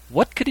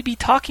 What could he be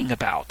talking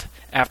about?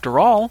 After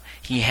all,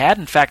 he had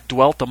in fact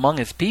dwelt among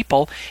his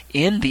people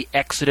in the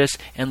Exodus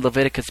and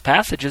Leviticus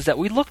passages that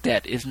we looked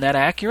at. Isn't that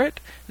accurate?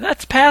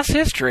 That's past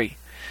history.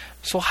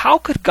 So how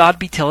could God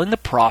be telling the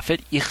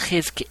prophet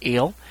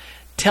Yechezkel,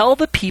 tell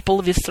the people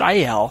of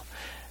Israel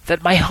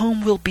that my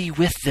home will be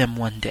with them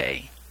one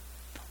day?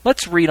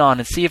 Let's read on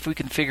and see if we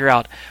can figure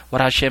out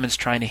what Hashem is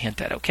trying to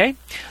hint at, okay?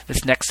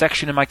 This next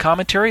section in my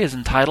commentary is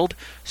entitled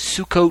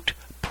Sukkot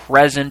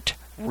Present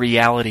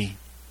Reality.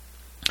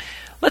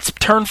 Let's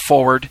turn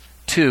forward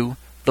to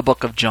the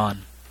book of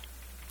John.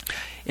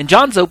 In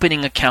John's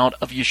opening account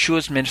of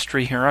Yeshua's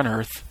ministry here on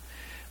earth,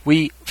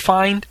 we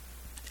find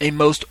a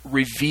most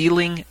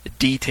revealing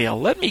detail.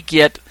 Let me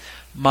get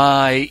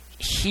my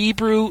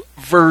Hebrew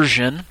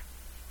version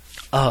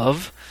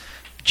of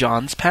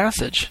John's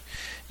passage.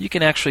 You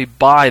can actually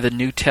buy the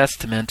New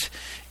Testament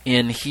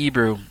in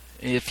Hebrew.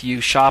 If you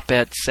shop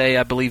at, say,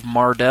 I believe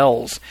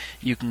Mardell's,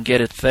 you can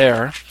get it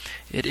there.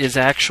 It is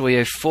actually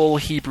a full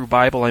Hebrew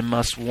Bible, I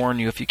must warn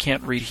you. If you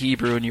can't read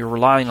Hebrew and you're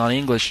relying on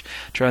English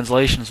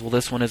translations, well,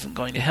 this one isn't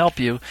going to help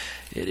you.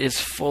 It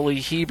is fully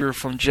Hebrew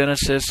from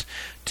Genesis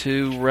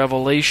to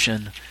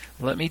Revelation.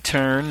 Let me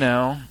turn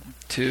now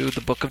to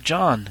the book of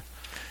John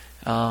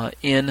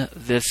in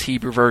this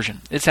Hebrew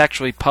version. It's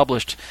actually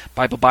published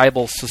by the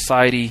Bible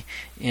Society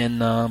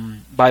in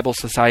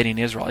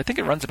Israel. I think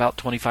it runs about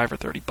 $25 or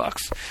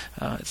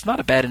 $30. It's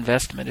not a bad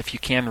investment if you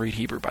can read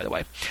Hebrew, by the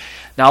way.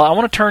 Now, I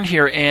want to turn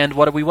here, and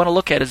what we want to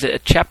look at is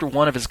at chapter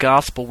 1 of his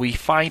gospel, we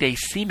find a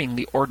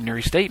seemingly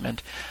ordinary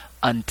statement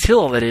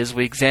until, that is,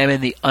 we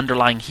examine the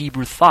underlying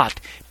Hebrew thought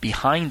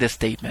behind the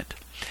statement.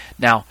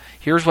 Now,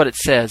 here's what it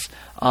says.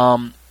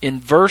 In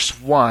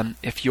verse 1,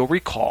 if you'll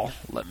recall,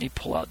 let me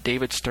pull out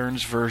David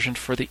Stern's version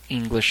for the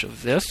English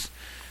of this.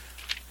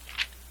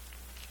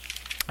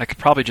 I could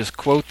probably just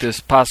quote this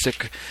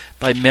pasuk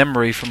by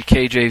memory from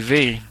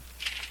KJV,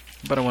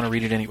 but I want to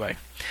read it anyway.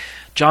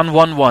 John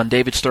 1:1,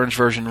 David Stern's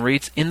version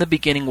reads, "In the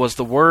beginning was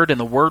the Word, and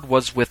the Word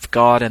was with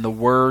God, and the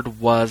Word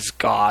was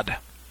God."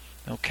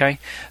 Okay?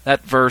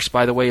 That verse,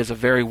 by the way, is a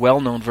very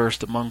well-known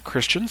verse among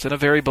Christians, and a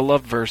very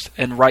beloved verse,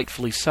 and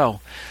rightfully so.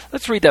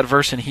 Let's read that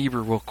verse in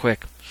Hebrew real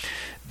quick.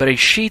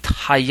 Bereshit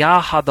haya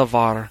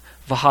hadavar,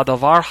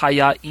 v'hadavar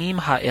haya im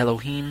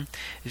ha'elohim,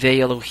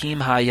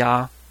 ve'elohim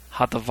haya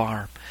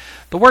hadavar.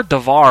 The word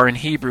davar in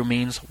Hebrew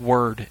means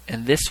word,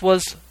 and this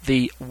was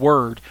the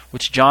word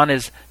which John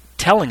is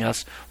telling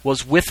us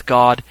was with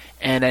God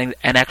and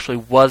actually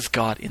was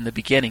God in the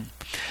beginning.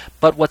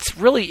 But what's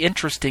really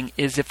interesting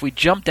is if we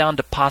jump down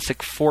to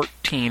Pasuk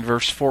 14,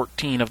 verse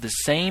 14 of the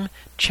same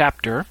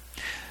chapter,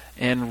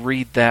 and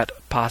read that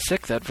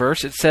Pasuk, that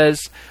verse, it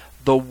says,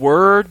 "The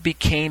Word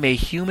became a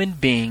human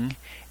being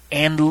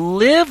and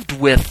lived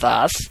with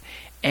us,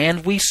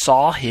 and we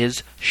saw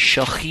His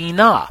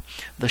Shekhinah,"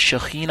 the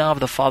Shekhinah of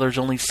the Father's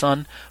only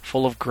Son,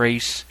 full of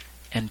grace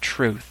and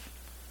truth.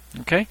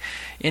 Okay?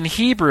 In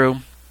Hebrew,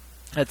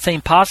 that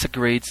same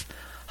pasuk reads,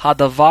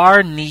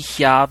 "Hadavar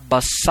nihya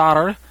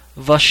basar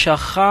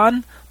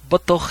v'shachan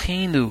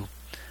b'tochenu,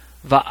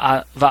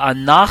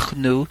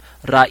 va'anachnu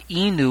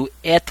ra'inu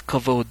et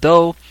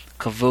kavodo,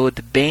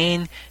 kavod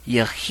ben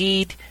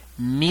yachid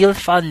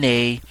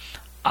milfanei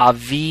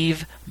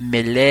aviv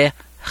melech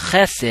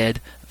chesed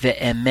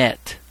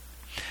ve'emet."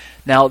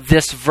 Now,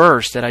 this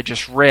verse that I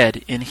just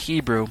read in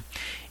Hebrew,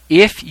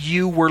 if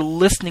you were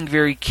listening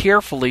very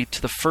carefully to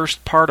the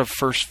first part of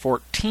verse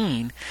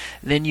 14,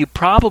 then you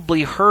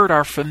probably heard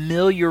our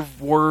familiar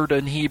word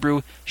in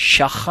Hebrew,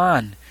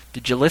 shachan.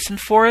 Did you listen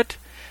for it?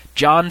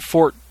 John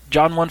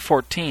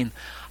 1:14,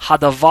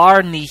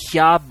 "Hadavar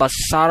nihya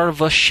basar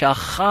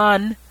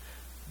v'shachan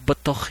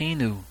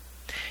b'tochinu."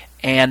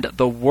 And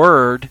the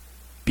Word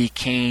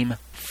became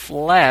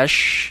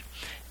flesh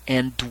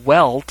and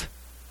dwelt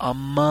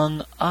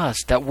among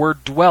us. That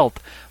word dwelt,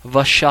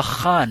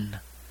 v'shachan.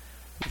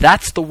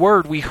 That's the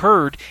word we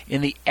heard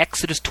in the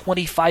Exodus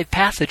 25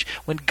 passage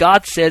when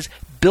God says,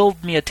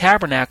 "Build me a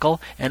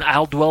tabernacle and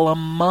I'll dwell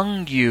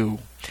among you."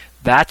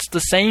 That's the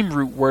same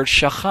root word,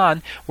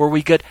 shachan, where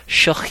we get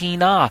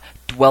Shekhinah,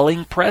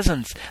 dwelling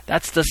presence.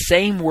 That's the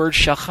same word,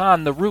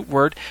 shachan, the root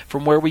word,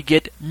 from where we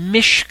get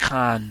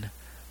Mishkan,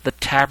 the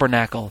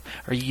tabernacle.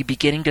 Are you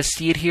beginning to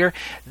see it here?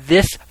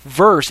 This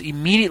verse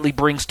immediately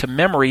brings to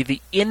memory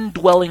the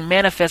indwelling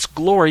manifest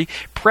glory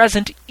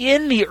present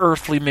in the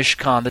earthly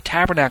Mishkan, the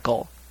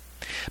tabernacle.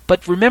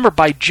 But remember,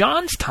 by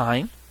John's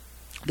time,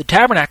 the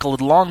tabernacle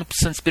had long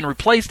since been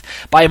replaced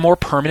by a more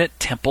permanent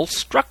temple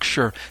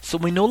structure. So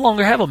we no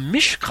longer have a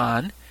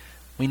Mishkan.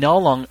 We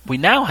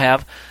now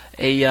have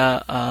a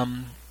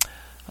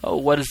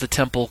what is the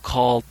temple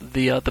called?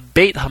 The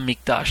Beit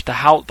Hamikdash,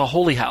 the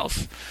holy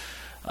house.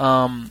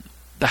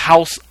 The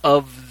house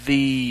of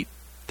the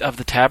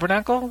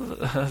tabernacle,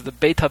 the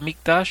Beit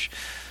Hamikdash,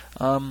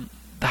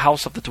 the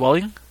house of the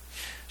dwelling.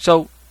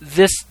 So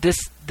this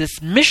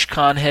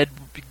Mishkan had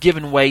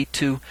given way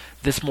to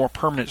this more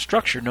permanent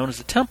structure known as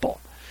the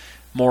temple.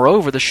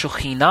 Moreover, the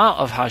Shekhinah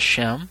of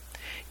Hashem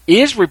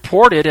is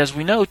reported, as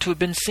we know, to have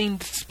been seen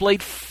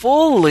displayed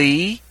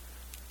fully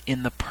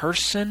in the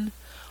person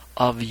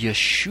of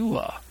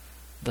Yeshua,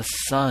 the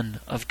Son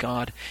of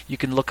God. You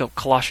can look up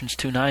Colossians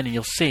 2:9 and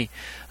you'll see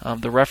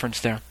the reference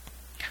there.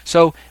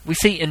 So we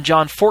see in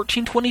John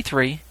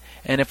 14:23,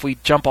 and if we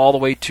jump all the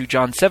way to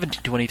John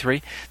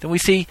 17:23, then we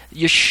see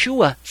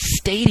Yeshua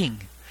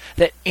stating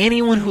that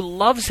anyone who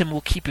loves him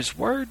will keep his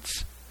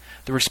words.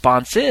 The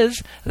response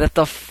is that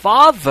the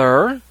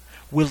Father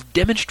will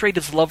demonstrate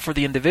his love for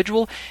the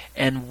individual,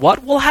 and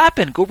what will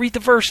happen? Go read the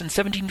verse in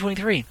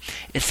 17:23.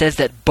 It says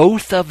that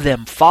both of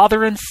them,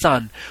 Father and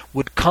Son,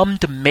 would come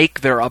to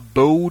make their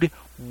abode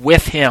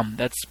with him.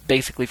 That's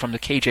basically from the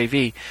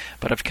KJV,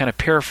 but I've kind of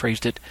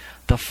paraphrased it.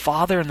 The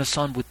Father and the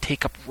Son would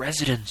take up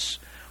residence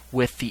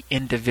with the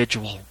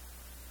individual.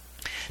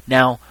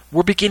 Now,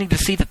 we're beginning to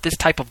see that this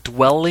type of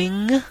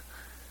dwelling,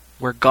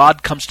 where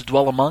God comes to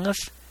dwell among us,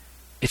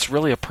 it's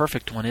really a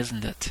perfect one,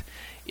 isn't it?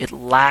 It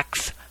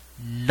lacks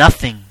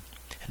nothing.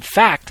 In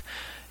fact,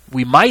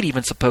 we might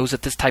even suppose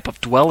that this type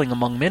of dwelling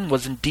among men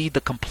was indeed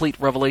the complete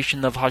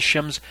revelation of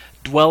Hashem's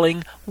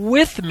dwelling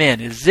with men.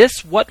 Is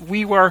this what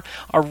we are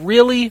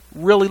really,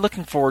 really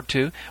looking forward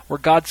to, where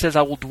God says,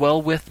 I will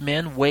dwell with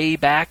men way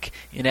back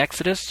in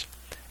Exodus?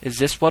 Is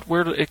this what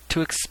we're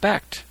to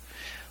expect?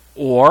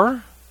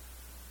 Or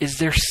is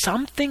there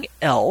something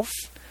else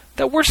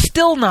that we're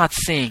still not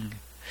seeing?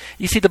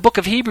 You see, the book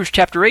of Hebrews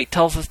chapter 8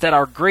 tells us that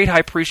our great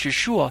high priest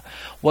Yeshua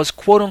was,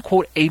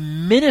 quote-unquote, a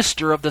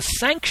minister of the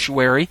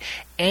sanctuary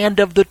and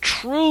of the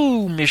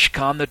true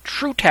Mishkan, the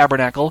true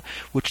tabernacle,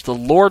 which the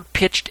Lord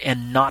pitched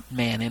and not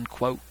man, end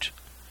quote.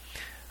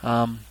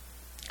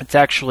 It's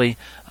actually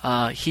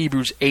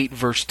Hebrews 8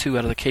 verse 2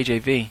 out of the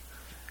KJV.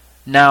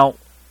 Now,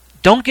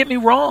 don't get me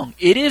wrong.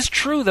 It is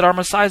true that our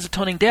Messiah's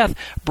atoning death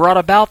brought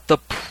about the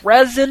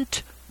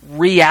present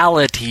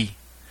reality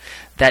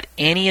that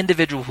any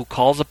individual who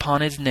calls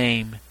upon his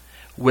name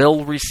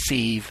will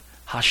receive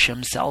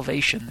Hashem's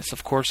salvation. This,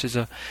 of course, is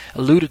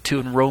alluded to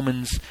in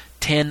Romans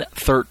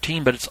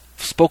 10:13, but it's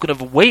spoken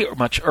of way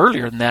much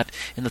earlier than that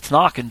in the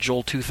Tanakh in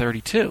Joel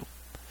 2:32.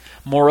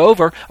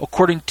 Moreover,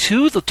 according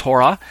to the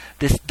Torah,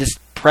 this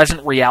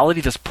present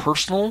reality, this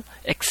personal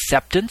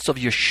acceptance of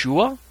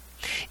Yeshua,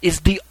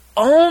 is the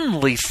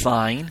only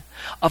sign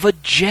of a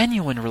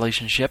genuine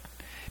relationship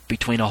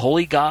between a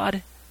holy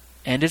God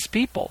and his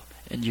people.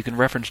 And you can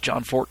reference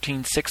John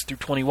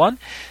 14:6-21,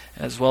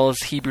 as well as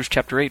Hebrews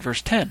chapter 8,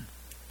 verse 10.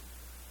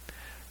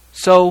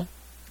 So,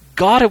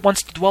 God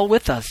wants to dwell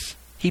with us.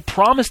 He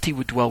promised he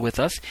would dwell with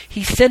us.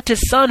 He sent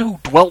his Son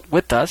who dwelt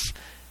with us.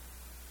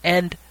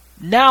 And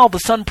now the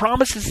Son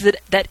promises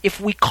that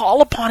if we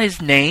call upon his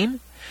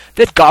name,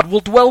 that God will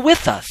dwell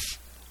with us.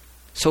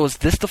 So is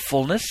this the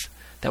fullness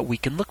that we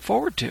can look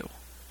forward to?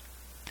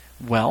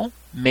 Well,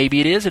 maybe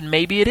it is and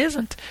maybe it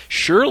isn't.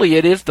 Surely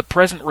it is the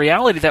present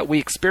reality that we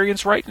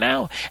experience right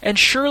now. And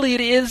surely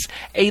it is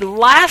a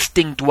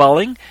lasting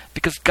dwelling,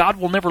 because God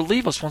will never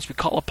leave us once we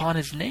call upon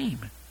his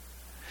name.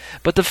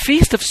 But the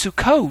Feast of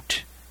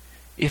Sukkot,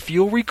 if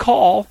you'll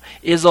recall,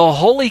 is a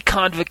holy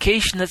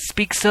convocation that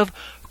speaks of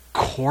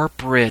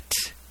corporate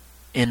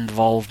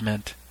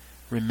involvement.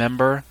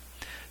 Remember,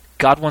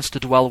 God wants to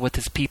dwell with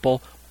his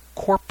people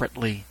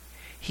corporately.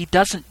 He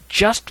doesn't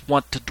just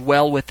want to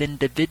dwell with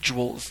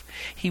individuals.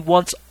 He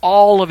wants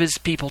all of his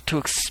people to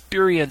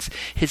experience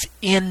his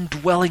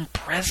indwelling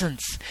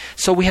presence.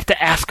 So we have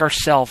to ask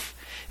ourselves,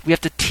 we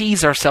have to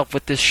tease ourselves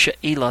with this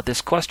she'ila,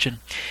 this question.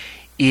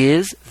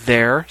 Is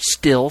there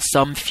still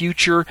some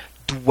future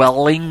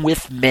dwelling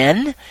with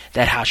men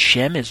that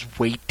Hashem is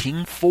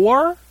waiting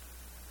for?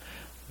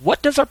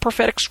 What does our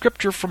prophetic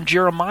scripture from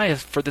Jeremiah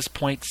for this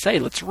point say?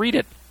 Let's read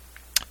it.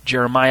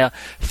 Jeremiah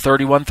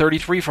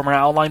 31:33 from our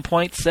outline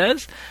point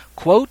says,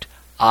 quote,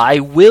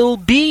 I will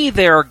be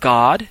their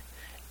God,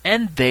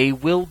 and they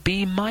will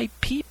be my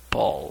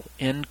people,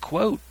 end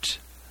quote.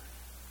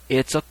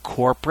 It's a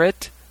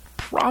corporate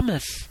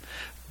promise.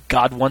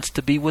 God wants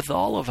to be with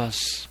all of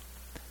us.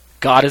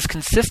 God is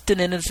consistent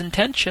in his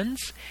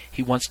intentions.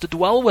 He wants to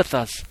dwell with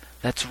us.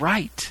 That's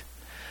right.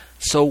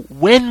 So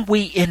when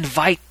we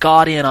invite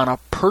God in on a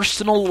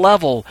personal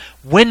level,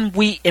 when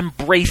we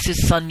embrace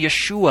his Son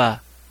Yeshua,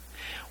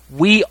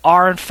 we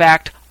are, in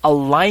fact,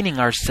 aligning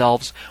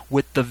ourselves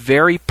with the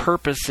very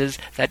purposes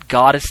that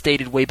God has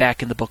stated way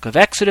back in the book of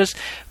Exodus,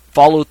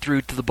 followed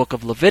through to the book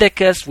of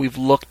Leviticus. We've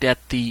looked at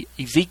the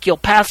Ezekiel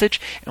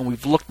passage, and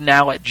we've looked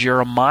now at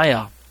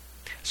Jeremiah.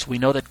 So we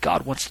know that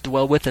God wants to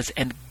dwell with us,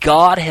 and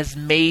God has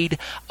made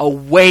a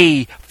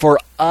way for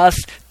us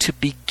to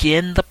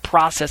begin the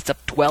process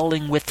of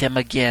dwelling with him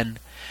again.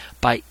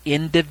 By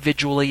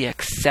individually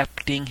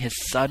accepting his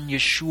Son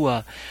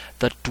Yeshua,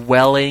 the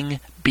dwelling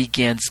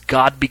begins.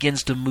 God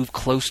begins to move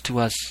close to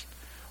us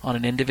on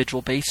an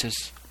individual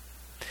basis.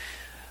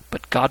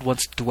 But God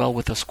wants to dwell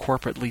with us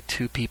corporately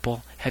too,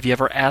 people. Have you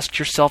ever asked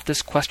yourself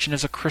this question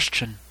as a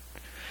Christian?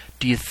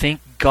 Do you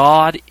think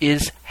God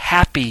is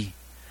happy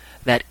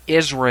that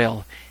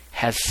Israel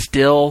has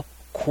still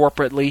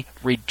corporately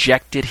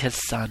rejected his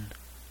Son?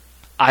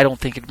 I don't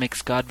think it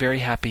makes God very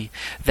happy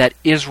that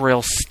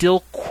Israel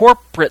still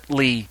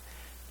corporately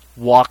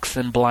walks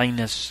in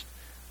blindness.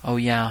 Oh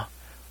yeah,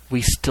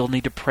 we still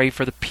need to pray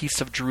for the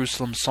peace of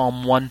Jerusalem.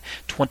 Psalm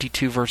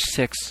 122 verse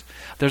 6.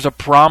 There's a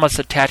promise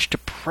attached to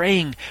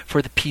praying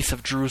for the peace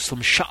of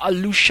Jerusalem.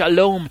 Sha'alu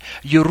shalom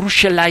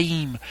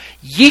Yerushalayim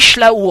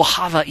yishla'u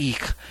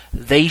havaich.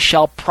 They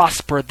shall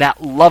prosper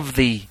that love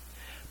thee.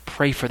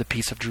 Pray for the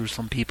peace of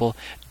Jerusalem, people.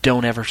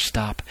 Don't ever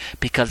stop,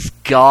 because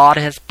God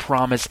has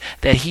promised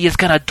that He is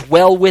going to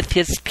dwell with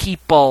His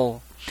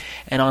people.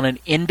 And on an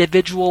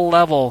individual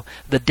level,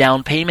 the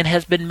down payment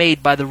has been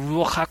made by the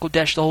Ruach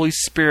HaKodesh, the Holy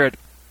Spirit.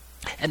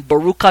 And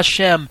Baruch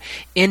Hashem,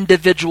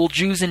 individual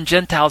Jews and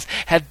Gentiles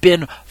have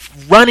been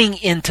running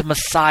into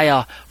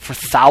Messiah for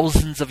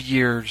thousands of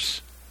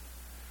years.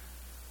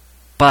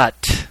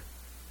 But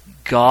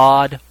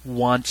God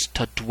wants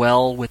to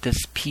dwell with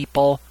His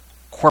people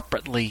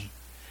corporately.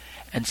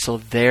 And so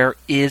there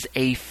is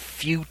a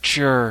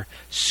future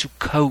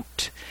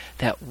Sukkot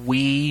that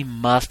we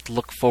must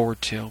look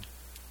forward to.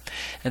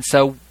 And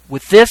so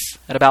with this,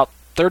 at about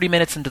 30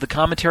 minutes into the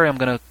commentary, I'm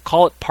going to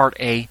call it Part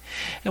A.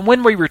 And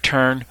when we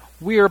return,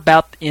 we're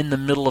about in the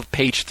middle of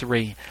page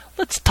 3.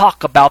 Let's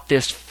talk about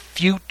this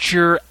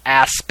future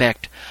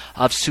aspect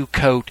of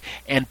Sukkot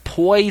and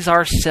poise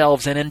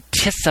ourselves and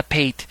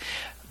anticipate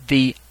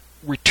the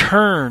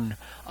return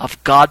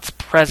of God's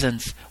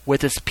presence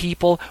with His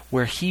people,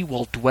 where He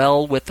will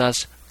dwell with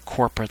us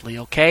corporately.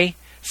 Okay?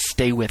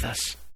 Stay with us.